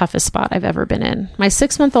am in the toughest spot I've ever been in. My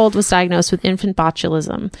 6-month-old was diagnosed with infant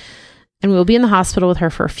botulism, and we will be in the hospital with her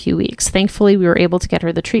for a few weeks. Thankfully, we were able to get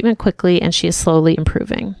her the treatment quickly, and she is slowly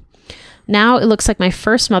improving. Now it looks like my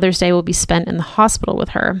first Mother's Day will be spent in the hospital with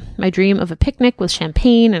her. My dream of a picnic with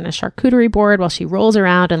champagne and a charcuterie board while she rolls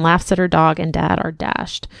around and laughs at her dog and dad are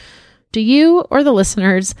dashed. Do you or the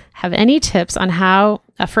listeners have any tips on how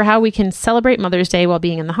we can celebrate Mother's Day while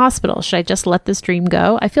being in the hospital? Should I just let this dream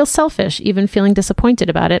go? I feel selfish, even feeling disappointed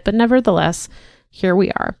about it, but nevertheless, here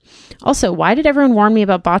we are. Also, why did everyone warn me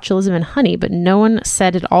about botulism in honey, but no one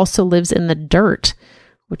said it also lives in the dirt,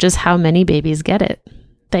 which is how many babies get it?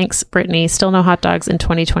 Thanks, Brittany. Still no hot dogs in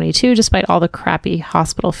 2022, despite all the crappy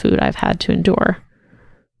hospital food I've had to endure.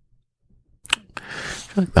 I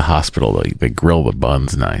feel like the hospital, they grill the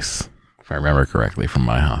buns nice, if I remember correctly from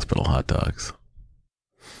my hospital hot dogs.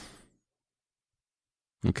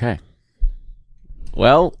 Okay.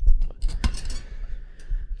 Well,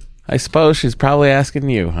 I suppose she's probably asking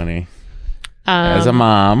you, honey, as a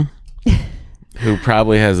mom who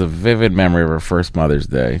probably has a vivid memory of her first Mother's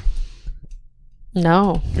Day.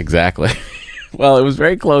 No. Exactly. Well, it was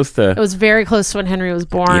very close to... It was very close to when Henry was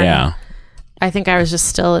born. Yeah. I think I was just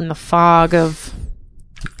still in the fog of...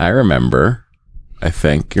 I remember. I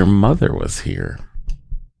think your mother was here.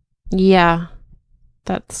 Yeah.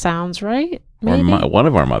 That sounds right. Maybe? Or one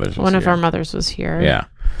of our mothers was here. One of our mothers was here. Yeah.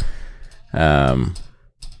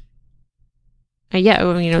 Yeah,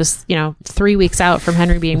 I mean, it was, 3 weeks out from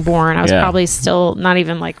Henry being born. I was probably still not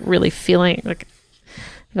even like really feeling like...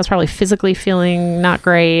 I was probably physically feeling not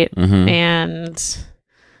great and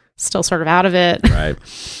still sort of out of it. Right.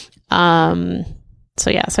 So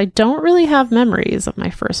I don't really have memories of my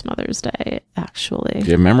first Mother's Day, actually. Do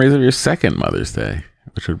you have memories of your second Mother's Day,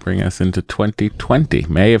 which would bring us into 2020,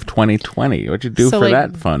 May of 2020? What'd you do for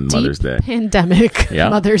that fun Mother's Day? Pandemic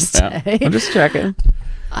Mother's Day. I'm just checking.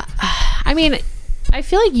 I mean, I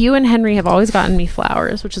feel like you and Henry have always gotten me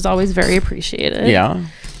flowers, which is always very appreciated. Yeah.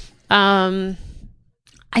 I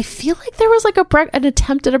feel like there was like an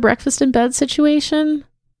attempt at a breakfast in bed situation.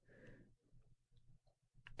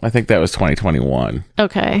 I think that was 2021.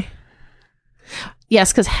 Okay.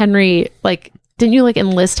 Yes, because Henry, like, didn't you like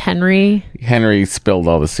enlist Henry? Henry spilled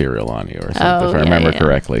all the cereal on you or something, if I remember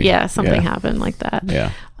correctly. Yeah, something happened like that.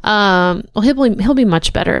 Yeah. Well, he'll be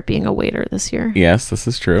much better at being a waiter this year. Yes, this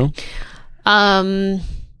is true.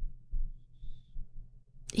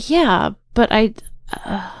 Yeah, but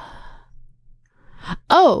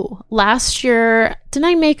last year, didn't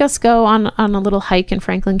I make us go on a little hike in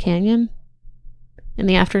Franklin Canyon in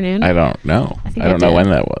the afternoon? I don't know. I don't know when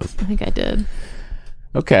that was. I think I did.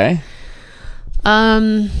 Okay.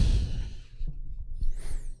 But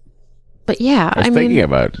yeah, I was thinking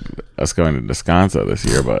about us going to Descanso this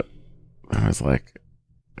year, but I was like,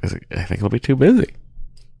 I think it'll be too busy.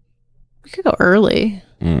 We could go early.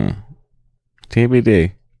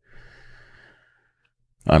 TBD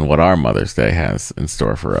on what our Mother's Day has in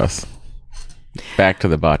store for us. Back to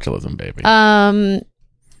the botulism, baby.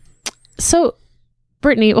 So,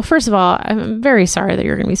 Brittany, well, first of all, I'm very sorry that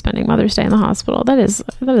you're going to be spending Mother's Day in the hospital. That is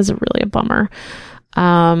really a bummer.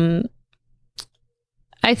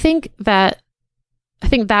 I think that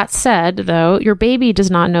said, though, your baby does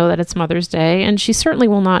not know that it's Mother's Day, and she certainly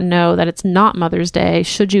will not know that it's not Mother's Day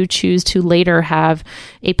should you choose to later have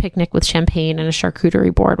a picnic with champagne and a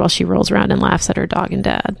charcuterie board while she rolls around and laughs at her dog and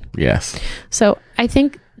dad. Yes. So I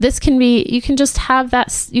think this can be, you can have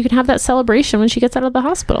that celebration when she gets out of the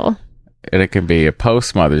hospital. And it can be a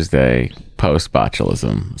post-Mother's Day,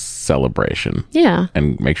 post-botulism celebration. Yeah.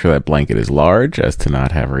 And make sure that blanket is large as to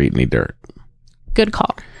not have her eat any dirt. Good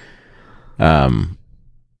call.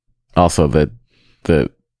 Also, the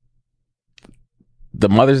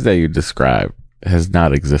Mother's Day you describe has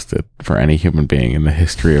not existed for any human being in the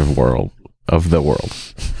history of the world.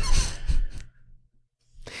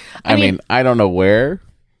 I mean, I don't know where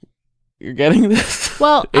you're getting this.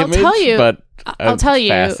 Well, I'll tell you. But I'll tell you.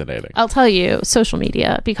 Fascinating. I'll tell you. Social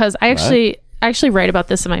media, because I actually write about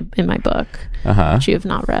this in my book, which you have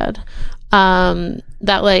not read.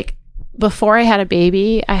 That like, before I had a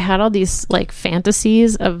baby, I had all these like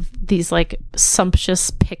fantasies of these like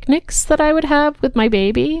sumptuous picnics that I would have with my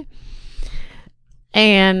baby,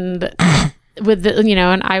 and with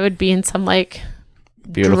and I would be in some like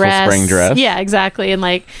beautiful spring dress. Yeah, exactly. And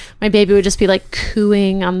like my baby would just be like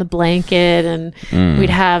cooing on the blanket, and we'd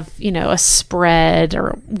have a spread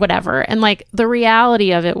or whatever. And like the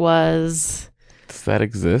reality of it was, does that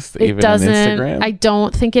exist? It even doesn't. On Instagram? I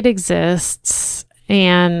don't think it exists,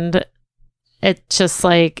 and it just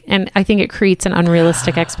like, and I think it creates an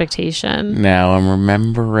unrealistic expectation. Now I'm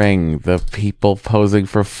remembering the people posing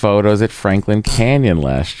for photos at Franklin Canyon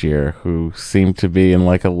last year who seemed to be in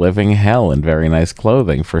like a living hell in very nice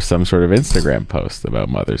clothing for some sort of Instagram post about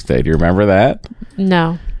Mother's Day. Do you remember that?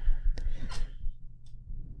 No.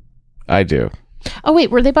 I do. Oh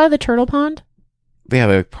wait, were they by the turtle pond? Yeah,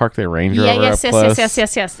 they parked their Range Rover up close.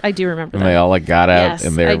 Yes. I do remember and that. they all like got out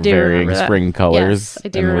in their varying spring colors. Yes, I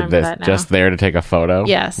do remember that now. Just there to take a photo.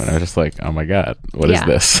 Yes. And I was just like, oh my God, what is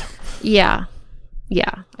this? Yeah.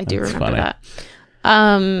 I do remember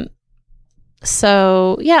that.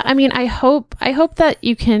 So yeah, I mean, I hope that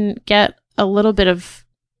you can get a little bit of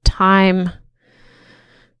time.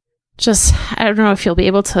 Just, I don't know if you'll be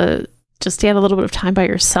able to just get a little bit of time by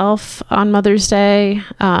yourself on Mother's Day.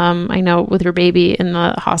 I know with your baby in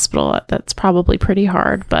the hospital, that's probably pretty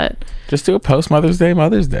hard, but just do a post Mother's Day.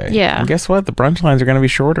 Yeah. And guess what? The brunch lines are going to be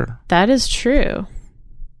shorter. That is true.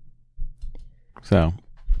 So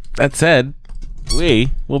that said,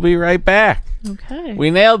 we will be right back. Okay.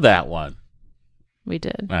 We nailed that one. We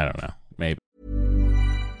did. I don't know. Maybe.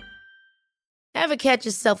 Ever catch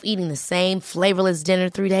yourself eating the same flavorless dinner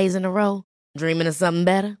 3 days in a row? Dreaming of something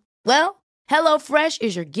better? Well, HelloFresh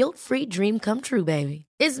is your guilt-free dream come true, baby.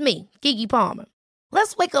 It's me, Keke Palmer.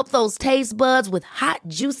 Let's wake up those taste buds with hot,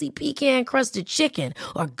 juicy pecan-crusted chicken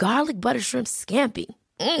or garlic butter shrimp scampi.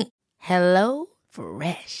 Hello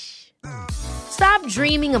Fresh. Stop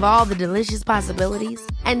dreaming of all the delicious possibilities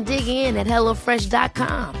and dig in at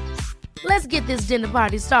HelloFresh.com. Let's get this dinner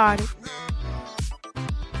party started.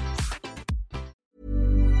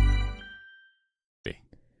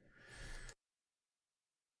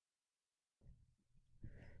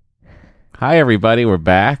 Hi, everybody. We're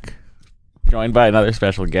back. Joined by another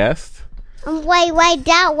special guest. Why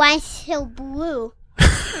that one's so blue?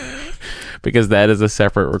 Because that is a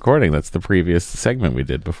separate recording. That's the previous segment we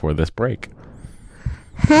did before this break.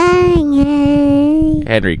 Hi.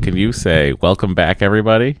 Henry, can you say, welcome back,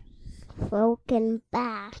 everybody? Welcome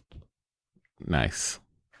back. Nice.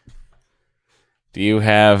 Do you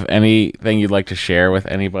have anything you'd like to share with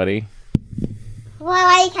anybody?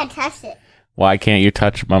 Why you can't touch it? Why can't you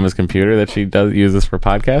touch Mama's computer that she does use this for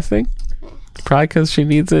podcasting? Probably because she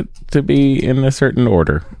needs it to be in a certain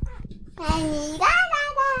order. You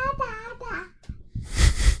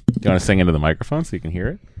want to sing into the microphone so you can hear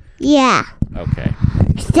it? Yeah. Okay.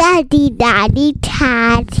 Daddy, daddy,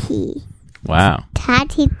 tatty. Wow.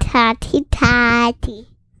 Tatty, tatty, tatty.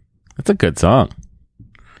 That's a good song.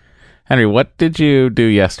 Henry, what did you do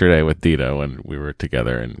yesterday with Dita when we were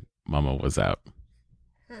together and Mama was out?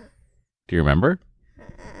 Do you remember?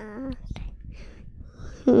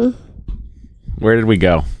 Where did we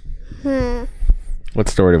go? What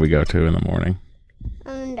store did we go to in the morning?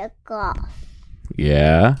 On the golf.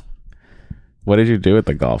 Yeah. What did you do at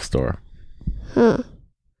the golf store?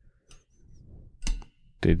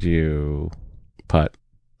 Did you putt?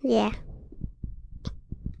 Yeah.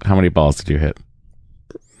 How many balls did you hit?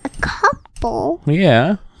 A couple.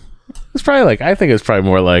 Yeah. It's probably like, I think it's probably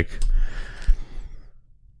more like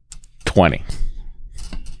 20.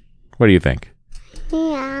 What do you think?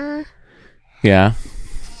 Yeah. Yeah.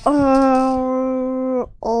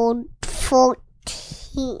 Old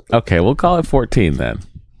 14. Okay, we'll call it 14 then.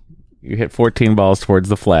 You hit 14 balls towards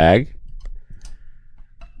the flag.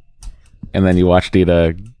 And then you watched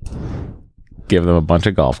Dita give them a bunch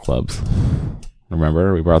of golf clubs.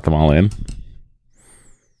 Remember? We brought them all in.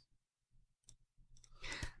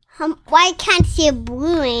 Why can't see a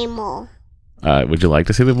blue anymore? Would you like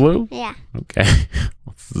to see the blue? Yeah. Okay.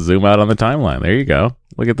 Let's zoom out on the timeline. There you go.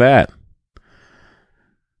 Look at that.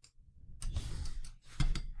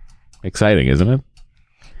 Exciting, isn't it?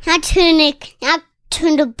 Now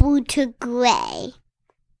turn the blue to gray.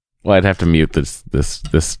 Well, I'd have to mute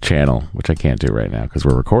this channel, which I can't do right now because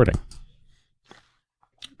we're recording.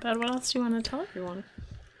 But what else do you want to tell everyone?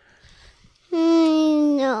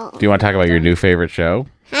 No. Do you want to talk about your new favorite show?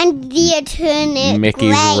 And the turn it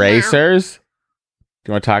Mickey's gray Racers? Do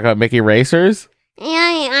you want to talk about Mickey Racers? Now.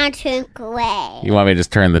 I turn gray. You want me to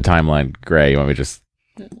just turn the timeline gray? You want me to just...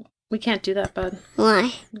 We can't do that, bud.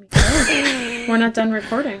 Why? We're not done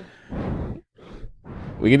recording.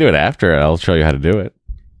 We can do it after. I'll show you how to do it.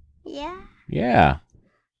 Yeah. Yeah.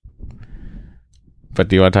 But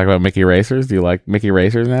do you want to talk about Mickey Racers? Do you like Mickey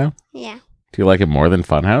Racers now? Yeah. Do you like it more than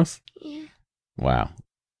Funhouse? Yeah. Wow.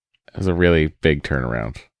 That was a really big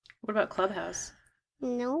turnaround. What about Clubhouse?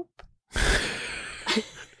 Nope.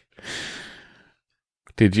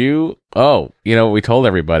 Did you... Oh, we told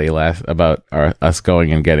everybody about us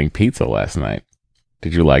going and getting pizza last night.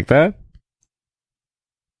 Did you like that?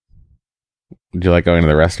 Did you like going to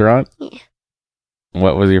the restaurant? Yeah.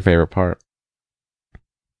 What was your favorite part?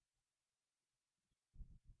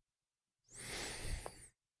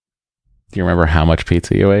 Do you remember how much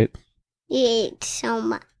pizza you ate? You ate so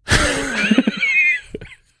much.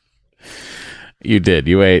 You did.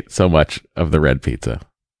 You ate so much of the red pizza.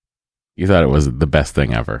 You thought it was the best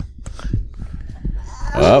thing ever.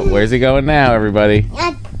 Oh, where's he going now, everybody?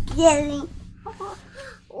 Not getting.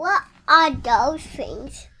 What are those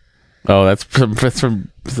things? Oh, that's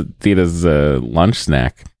from Dita's lunch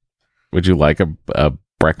snack. Would you like a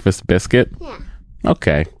breakfast biscuit? Yeah.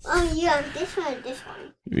 Okay. Oh, you have this one or this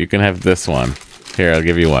one? You can have this one. Here, I'll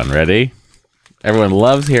give you one. Ready? Everyone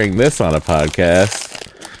loves hearing this on a podcast.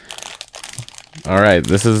 All right,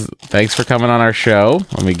 thanks for coming on our show.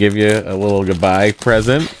 Let me give you a little goodbye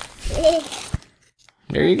present.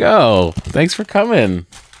 There you go. Thanks for coming.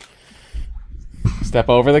 Step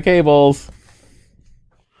over the cables.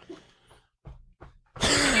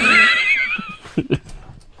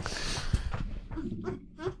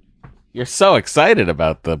 You're so excited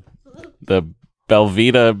about the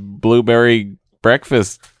Belvita blueberry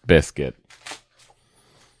breakfast biscuit.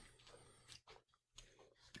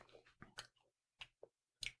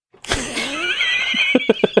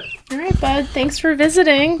 All right, bud. Thanks for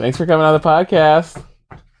visiting. Thanks for coming on the podcast.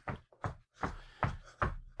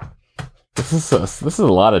 This is a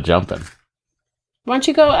lot of jumping. Why don't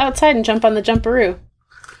you go outside and jump on the jumperoo?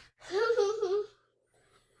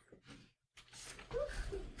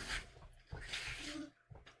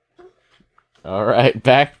 All right,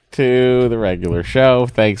 back to the regular show.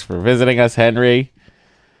 Thanks for visiting us, Henry.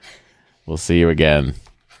 We'll see you again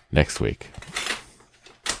next week.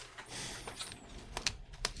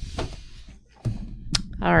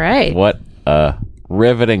 All right. What a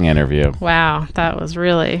riveting interview. Wow, that was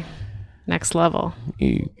really next level.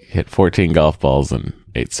 You hit 14 golf balls and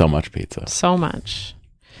ate so much pizza. So much.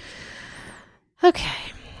 Okay.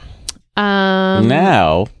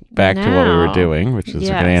 Now, back to what we were doing, which is we're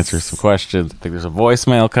going to answer yes. some questions. I think there's a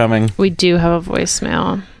voicemail coming, We do have a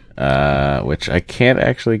voicemail. which I can't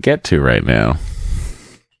actually get to right now.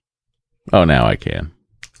 Oh, now I can.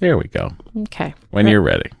 There we go. Okay. When you're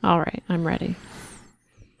ready. All right. I'm ready.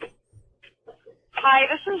 Hi,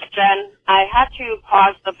 this is Jen. I had to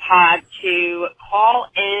pause the pod to call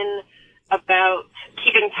in about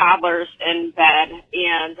keeping toddlers in bed,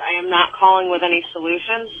 and I am not calling with any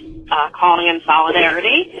solutions, calling in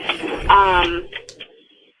solidarity.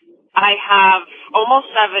 I have almost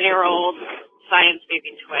 7-year-old science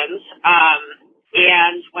baby twins,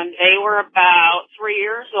 and when they were about 3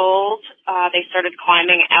 years old, they started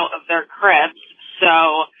climbing out of their cribs,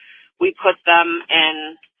 so we put them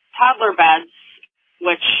in toddler beds,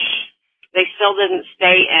 which they still didn't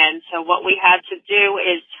stay in. So what we had to do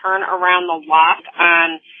is turn around the lock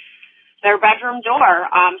on their bedroom door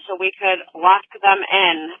so we could lock them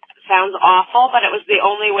in. Sounds awful, but it was the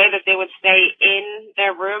only way that they would stay in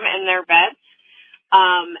their room, in their beds.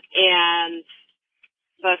 And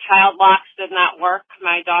the child locks did not work.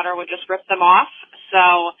 My daughter would just rip them off.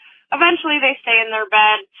 So eventually they stay in their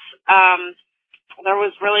beds. There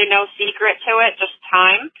was really no secret to it, just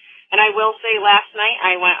time. And I will say last night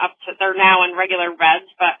I went up to, they're now in regular beds,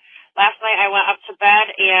 but last night I went up to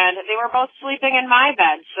bed and they were both sleeping in my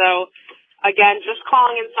bed. So again, just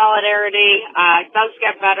calling in solidarity. It does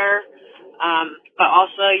get better. But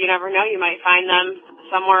also you never know, you might find them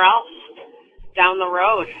somewhere else down the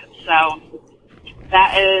road. So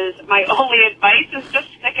that is my only advice, is just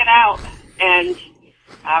stick it out and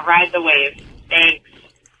ride the wave. Thanks.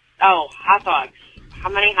 Oh, hot dogs. How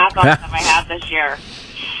many hot dogs have I had this year?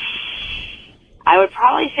 I would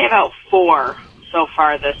probably say about 4 so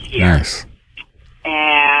far this year. Nice.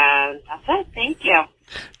 And that's it. Thank you.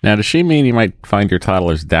 Now, does she mean you might find your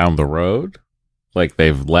toddlers down the road? Like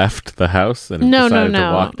they've left the house and decided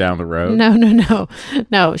to walk down the road? No.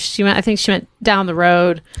 No, I think she meant down the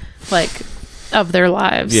road, like, of their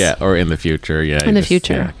lives. Yeah, or in the future. Yeah. In the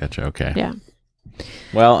future. Yeah, gotcha. Okay. Yeah.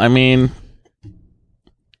 Well, I mean,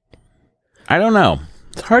 I don't know.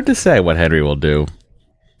 It's hard to say what Henry will do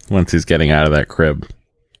once he's getting out of that crib.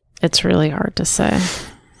 It's really hard to say.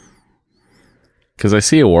 Because I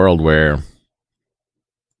see a world where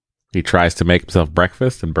he tries to make himself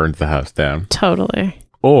breakfast and burns the house down. Totally.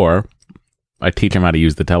 Or I teach him how to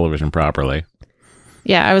use the television properly.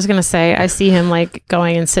 Yeah, I was going to say, I see him like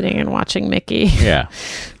going and sitting and watching Mickey. Yeah.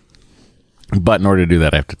 But in order to do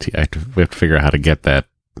that, we have to figure out how to get that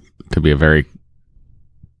to be a very,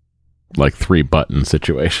 like, 3-button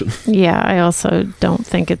situation. Yeah, I also don't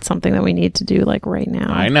think it's something that we need to do, like, right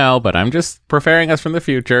now. I know, but I'm just preparing us for the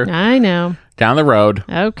future. I know. Down the road.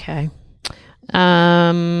 Okay.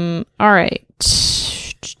 All right.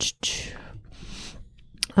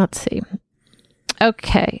 Let's see.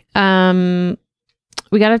 Okay.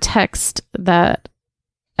 We got a text that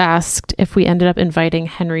asked if we ended up inviting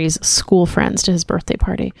Henry's school friends to his birthday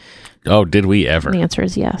party. Oh, did we ever? The answer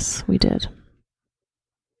is yes, we did.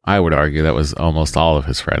 I would argue that was almost all of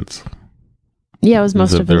his friends. Yeah, it was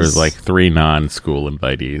most of his. There was like 3 non-school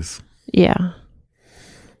invitees. Yeah.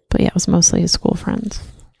 But yeah, it was mostly his school friends.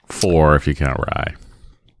 4 if you count Rye.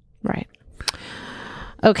 Right.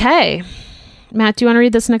 Okay. Matt, do you want to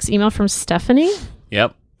read this next email from Stephanie?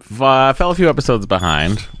 Yep. I fell a few episodes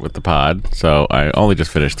behind with the pod, so I only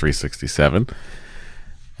just finished 367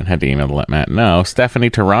 and had to email to let Matt know. Stephanie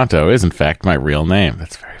Toronto is, in fact, my real name.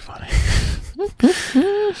 That's very funny.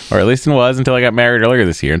 Or at least it was until I got married earlier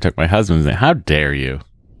this year and took my husband's name. How dare you?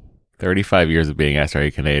 35 years of being asked, are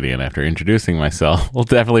you Canadian? After introducing myself will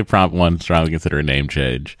definitely prompt one to strongly consider a name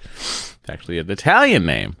change. It's actually an Italian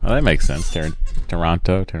name. Oh, that makes sense.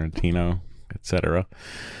 Toronto, Tarantino, etc.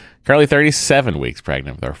 Currently 37 weeks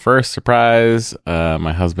pregnant with our first surprise.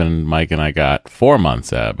 My husband, Mike, and I got 4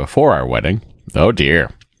 months before our wedding. Oh,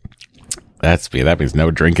 dear. That means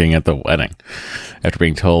no drinking at the wedding. After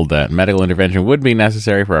being told that medical intervention would be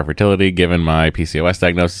necessary for our fertility, given my PCOS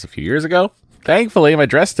diagnosis a few years ago, thankfully my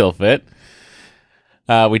dress still fit.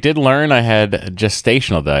 We did learn I had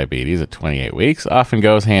gestational diabetes at 28 weeks. Often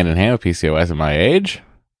goes hand in hand with PCOS at my age,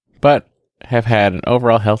 but have had an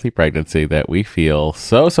overall healthy pregnancy that we feel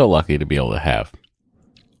so lucky to be able to have.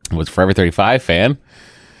 I was a Forever 35 fan,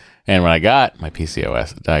 and when I got my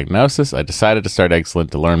PCOS diagnosis, I decided to start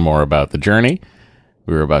Excellent to learn more about the journey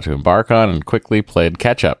we were about to embark on and quickly played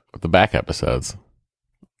catch up with the back episodes.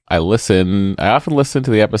 I often listen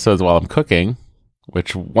to the episodes while I'm cooking,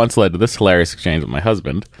 which once led to this hilarious exchange with my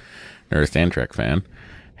husband, Nerdist and Trek fan.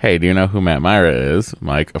 Hey, do you know who Matt Myra is?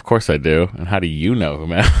 Mike, of course I do. And how do you know who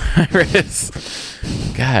Matt Myra is?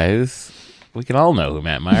 Guys, we can all know who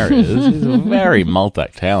Matt Myra is. He's very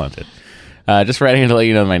multi-talented. Just writing in to let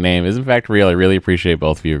you know that my name is in fact real. I really appreciate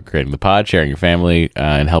both of you for creating the pod, sharing your family,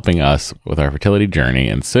 and helping us with our fertility journey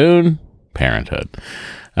and soon parenthood.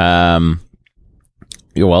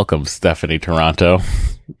 You're welcome, Stephanie Toronto.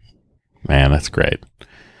 Man, that's great.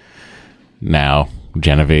 Now,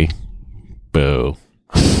 Genevieve. Boo.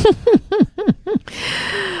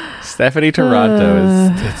 Stephanie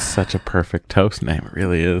Toronto it's such a perfect toast name. It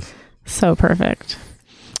really is. So perfect.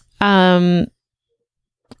 All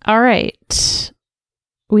right.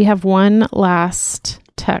 We have one last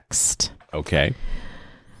text. Okay.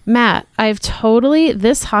 Matt, I totally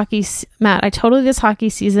this hockey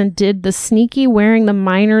season did the sneaky wearing the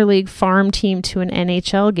minor league farm team to an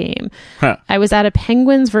NHL game. Huh. I was at a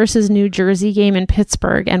Penguins versus New Jersey game in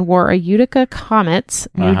Pittsburgh and wore a Utica Comets,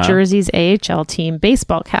 New Jersey's AHL team,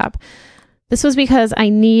 baseball cap. This was because I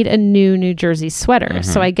need a New Jersey sweater,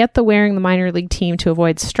 so I get the wearing the minor league team to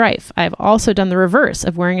avoid strife. I've also done the reverse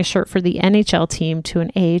of wearing a shirt for the NHL team to an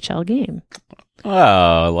AHL game.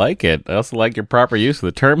 Oh, I like it. I also like your proper use of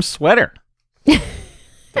the term sweater.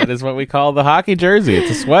 That is what we call the hockey jersey. It's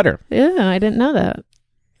a sweater. Yeah, I didn't know that.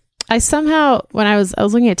 I somehow, when I was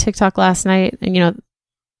looking at TikTok last night, and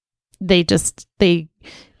the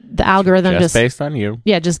algorithm just based on you.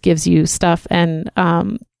 Yeah, just gives you stuff, and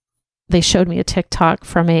they showed me a TikTok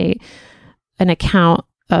from an account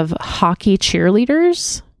of hockey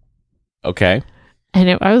cheerleaders. Okay.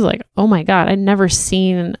 And I was like, oh my God, I'd never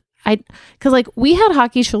seen, because like we had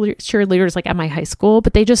hockey cheerleaders like at my high school,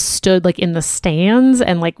 but they just stood like in the stands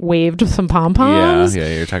and like waved some pom-poms.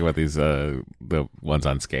 Yeah, you're talking about these, the ones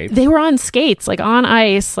on skates. They were on skates, like on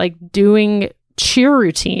ice, like doing cheer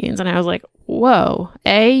routines. And I was like, whoa,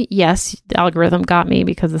 yes, the algorithm got me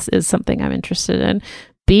because this is something I'm interested in.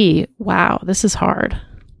 B, wow, this is hard.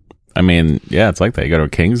 I mean, yeah, it's like that. You go to a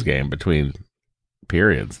Kings game between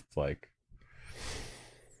periods. It's like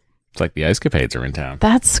the Ice Capades are in town.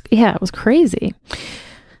 It was crazy.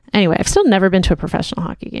 Anyway, I've still never been to a professional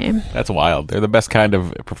hockey game. That's wild. They're the best kind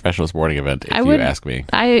of professional sporting event, if you ask me.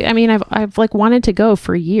 I mean, I've like wanted to go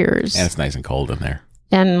for years. And it's nice and cold in there.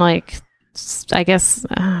 And like, I guess,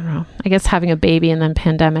 I don't know. I guess having a baby and then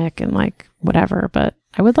pandemic and like whatever, but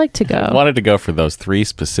I would like to go. I wanted to go for those 3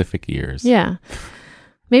 specific years. Yeah.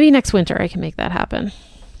 Maybe next winter I can make that happen.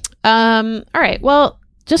 All right. Well,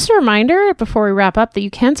 just a reminder before we wrap up that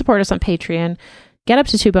you can support us on Patreon. Get up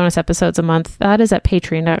to 2 bonus episodes a month. That is at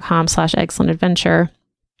patreon.com/excellengadventure.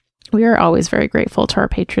 We are always very grateful to our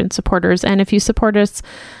Patreon supporters. And if you support us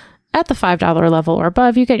at the $5 level or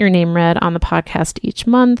above, you get your name read on the podcast each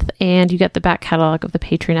month, and you get the back catalog of the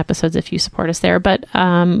Patreon episodes if you support us there. But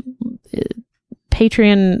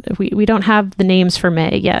Patreon, we don't have the names for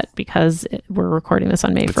May yet because we're recording this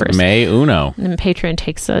on May 1st. May Uno. And Patreon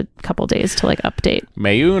takes a couple days to like update.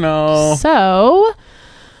 May Uno. So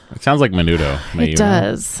it sounds like Menudo. It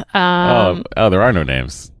does. There are no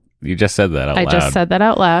names. You just said that out loud. I just said that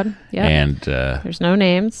out loud. Yeah. And there's no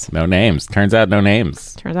names. No names. Turns out no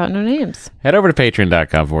names. Head over to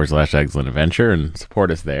patreon.com/excellentadventure and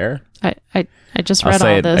support us there. I just read I'll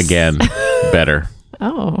say all this. it again better.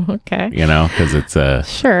 Oh, okay. Because it's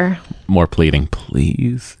sure more pleading.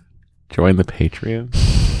 Please join the Patreon.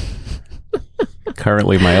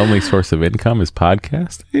 Currently, my only source of income is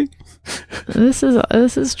podcasting. This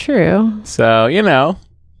is true. So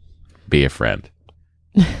be a friend.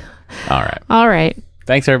 All right. All right.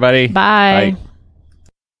 Thanks, everybody. Bye. Bye.